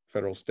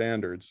federal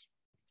standards.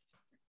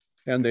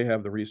 And they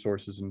have the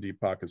resources and deep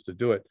pockets to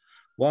do it.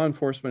 Law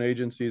enforcement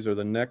agencies are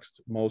the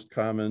next most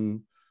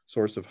common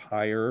source of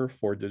hire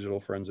for digital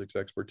forensics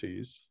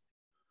expertise.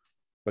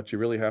 But you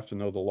really have to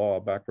know the law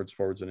backwards,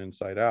 forwards, and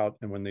inside out.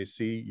 And when they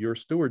see your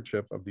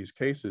stewardship of these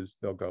cases,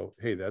 they'll go,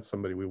 hey, that's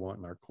somebody we want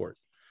in our court.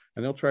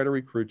 And they'll try to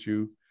recruit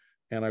you.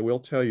 And I will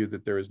tell you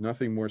that there is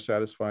nothing more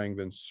satisfying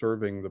than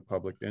serving the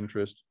public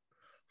interest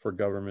for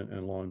government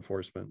and law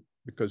enforcement,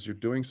 because you're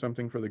doing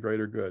something for the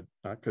greater good,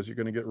 not because you're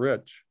going to get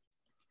rich,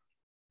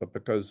 but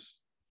because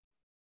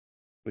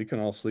we can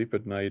all sleep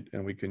at night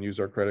and we can use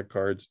our credit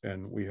cards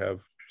and we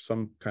have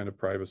some kind of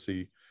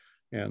privacy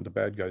and the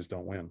bad guys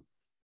don't win.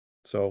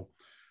 So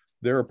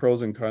there are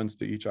pros and cons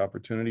to each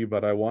opportunity,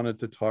 but I wanted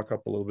to talk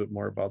up a little bit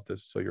more about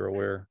this so you're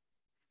aware.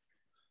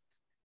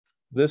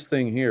 This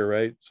thing here,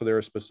 right? So there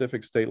are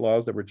specific state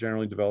laws that were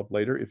generally developed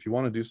later. If you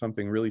want to do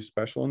something really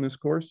special in this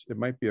course, it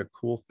might be a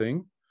cool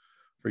thing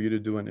for you to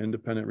do an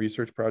independent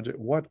research project.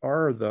 What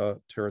are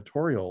the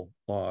territorial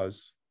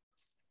laws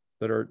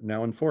that are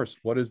now enforced?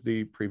 What is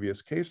the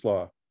previous case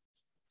law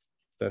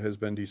that has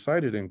been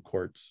decided in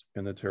courts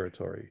in the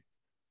territory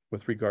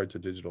with regard to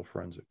digital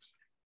forensics?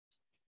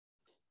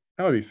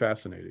 That would be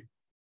fascinating.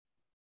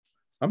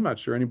 I'm not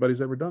sure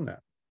anybody's ever done that.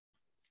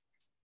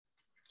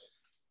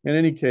 In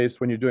any case,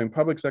 when you're doing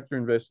public sector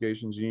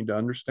investigations, you need to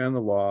understand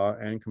the law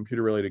and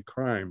computer-related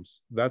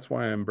crimes. That's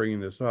why I'm bringing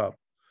this up.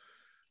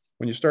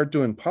 When you start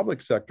doing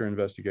public sector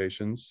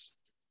investigations,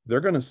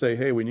 they're going to say,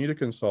 hey, we need a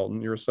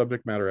consultant. You're a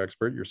subject matter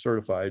expert. You're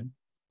certified.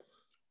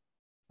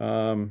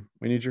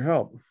 We need your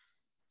help.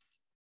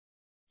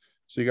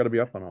 So you got to be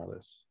up on all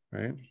this,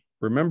 right?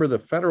 Remember, the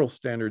federal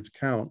standards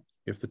count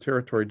if the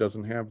territory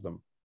doesn't have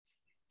them.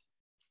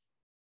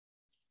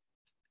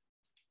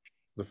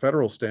 The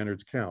federal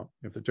standards count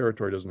if the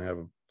territory doesn't have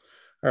them.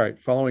 All right,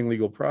 following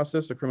legal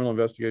process, a criminal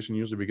investigation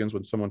usually begins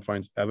when someone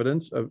finds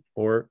evidence of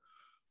or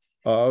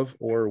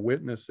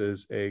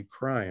witnesses a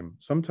crime.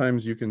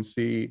 Sometimes you can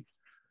see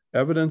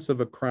evidence of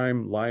a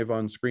crime live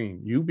on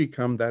screen. You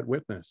become that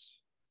witness.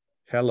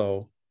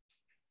 Hello.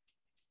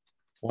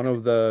 One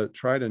of the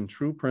tried and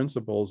true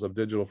principles of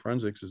digital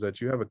forensics is that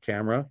you have a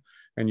camera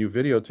and you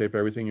videotape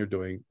everything you're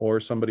doing,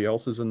 or somebody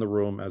else is in the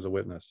room as a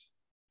witness.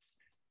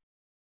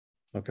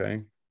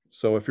 Okay,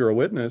 so if you're a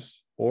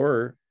witness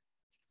or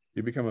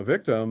you become a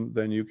victim,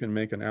 then you can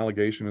make an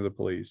allegation to the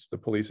police. The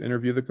police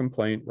interview the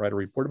complaint, write a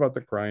report about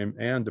the crime,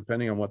 and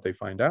depending on what they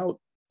find out,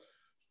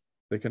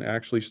 they can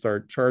actually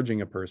start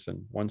charging a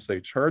person. Once they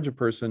charge a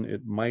person,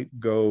 it might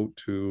go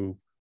to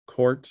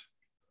court.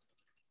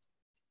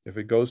 If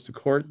it goes to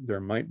court, there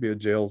might be a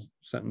jail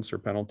sentence or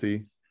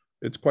penalty.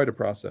 It's quite a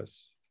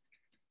process.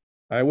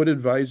 I would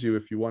advise you,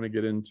 if you want to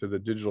get into the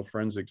digital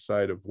forensics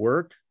side of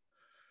work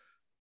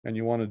and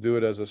you want to do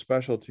it as a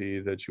specialty,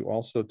 that you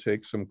also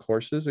take some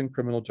courses in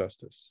criminal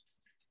justice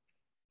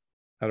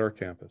at our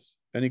campus.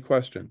 Any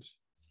questions?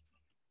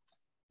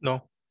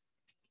 No.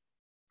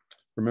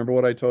 Remember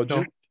what I told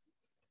No.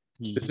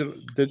 you?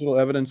 Digital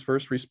evidence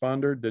first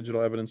responder,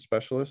 digital evidence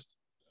specialist.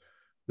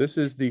 This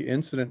is the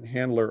incident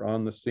handler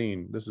on the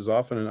scene. This is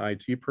often an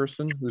IT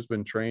person who's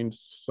been trained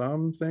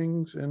some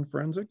things in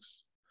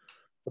forensics,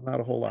 but not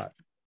a whole lot.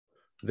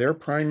 Their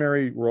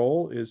primary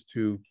role is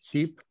to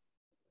keep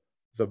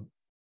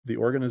the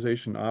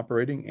organization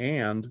operating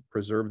and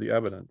preserve the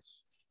evidence.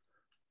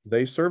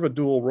 They serve a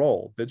dual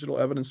role. Digital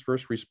evidence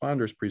first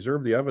responders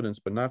preserve the evidence,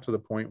 but not to the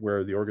point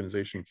where the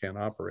organization can't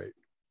operate.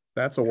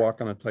 That's a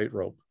walk on a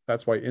tightrope.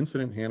 That's why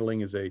incident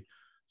handling is a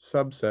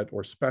subset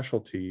or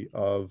specialty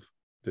of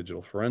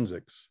digital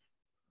forensics.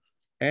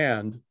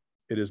 And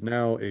it is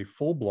now a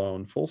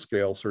full-blown,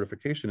 full-scale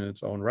certification in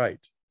its own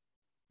right.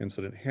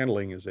 Incident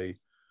handling is a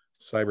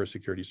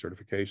cybersecurity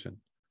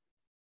certification.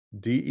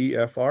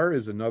 DEFR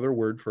is another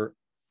word for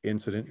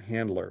incident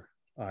handler,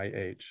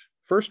 IH.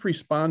 First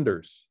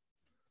responders.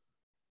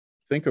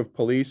 Think of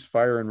police,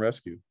 fire, and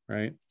rescue,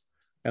 right?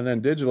 And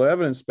then digital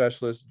evidence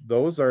specialists,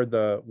 those are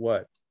the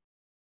what?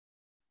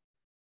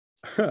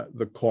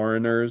 The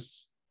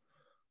coroners,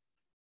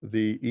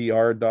 the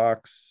ER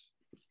docs,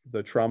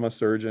 the trauma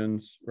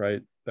surgeons,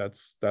 right?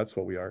 That's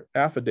what we are.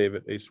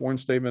 Affidavit, a sworn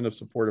statement of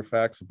supportive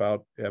facts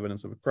about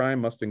evidence of a crime,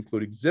 must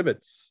include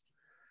exhibits.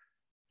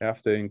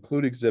 Have to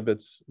include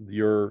exhibits.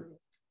 Your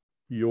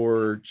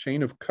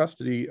chain of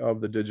custody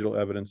of the digital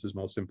evidence is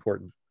most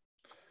important.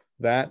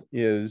 That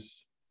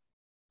is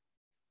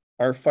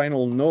our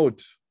final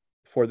note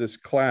for this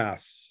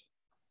class.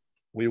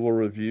 We will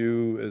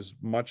review as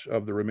much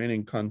of the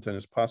remaining content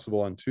as possible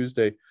on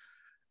Tuesday.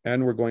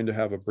 And we're going to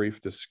have a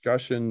brief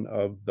discussion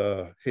of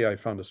the, hey, I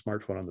found a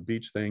smartphone on the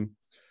beach thing.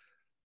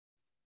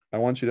 I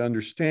want you to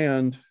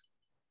understand,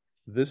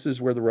 this is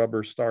where the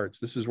rubber starts.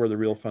 This is where the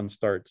real fun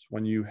starts.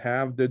 When you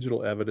have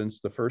digital evidence,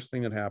 the first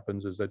thing that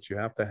happens is that you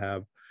have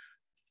to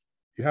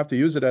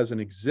use it as an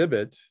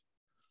exhibit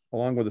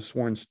along with a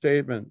sworn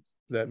statement.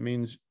 That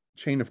means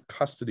chain of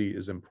custody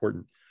is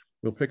important.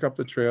 We'll pick up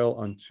the trail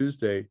on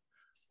Tuesday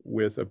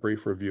with a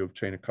brief review of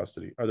chain of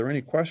custody. Are there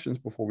any questions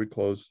before we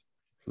close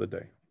for the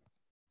day?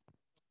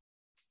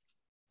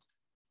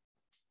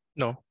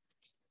 No,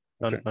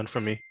 none, Okay. none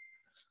from me.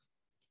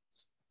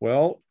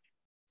 Well,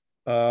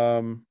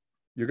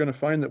 you're going to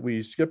find that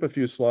we skip a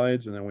few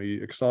slides and then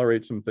we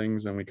accelerate some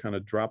things and we kind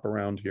of drop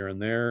around here and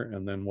there,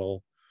 and then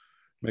we'll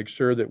make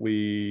sure that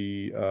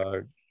we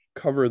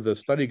cover the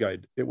study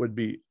guide. It would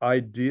be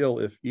ideal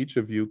if each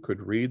of you could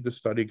read the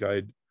study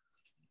guide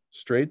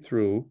straight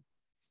through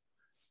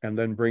and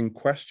then bring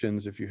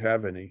questions if you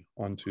have any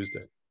on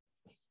Tuesday.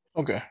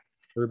 Okay.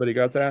 Everybody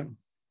got that?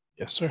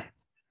 Yes, sir.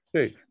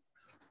 Okay.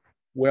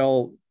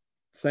 Well,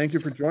 thank you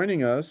for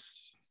joining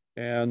us,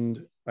 and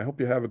I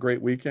hope you have a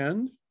great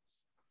weekend.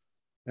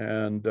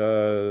 And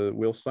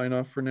we'll sign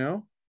off for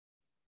now.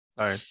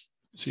 All right.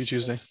 See you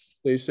Tuesday.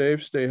 Stay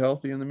safe, stay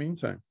healthy in the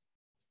meantime.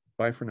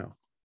 Bye for now.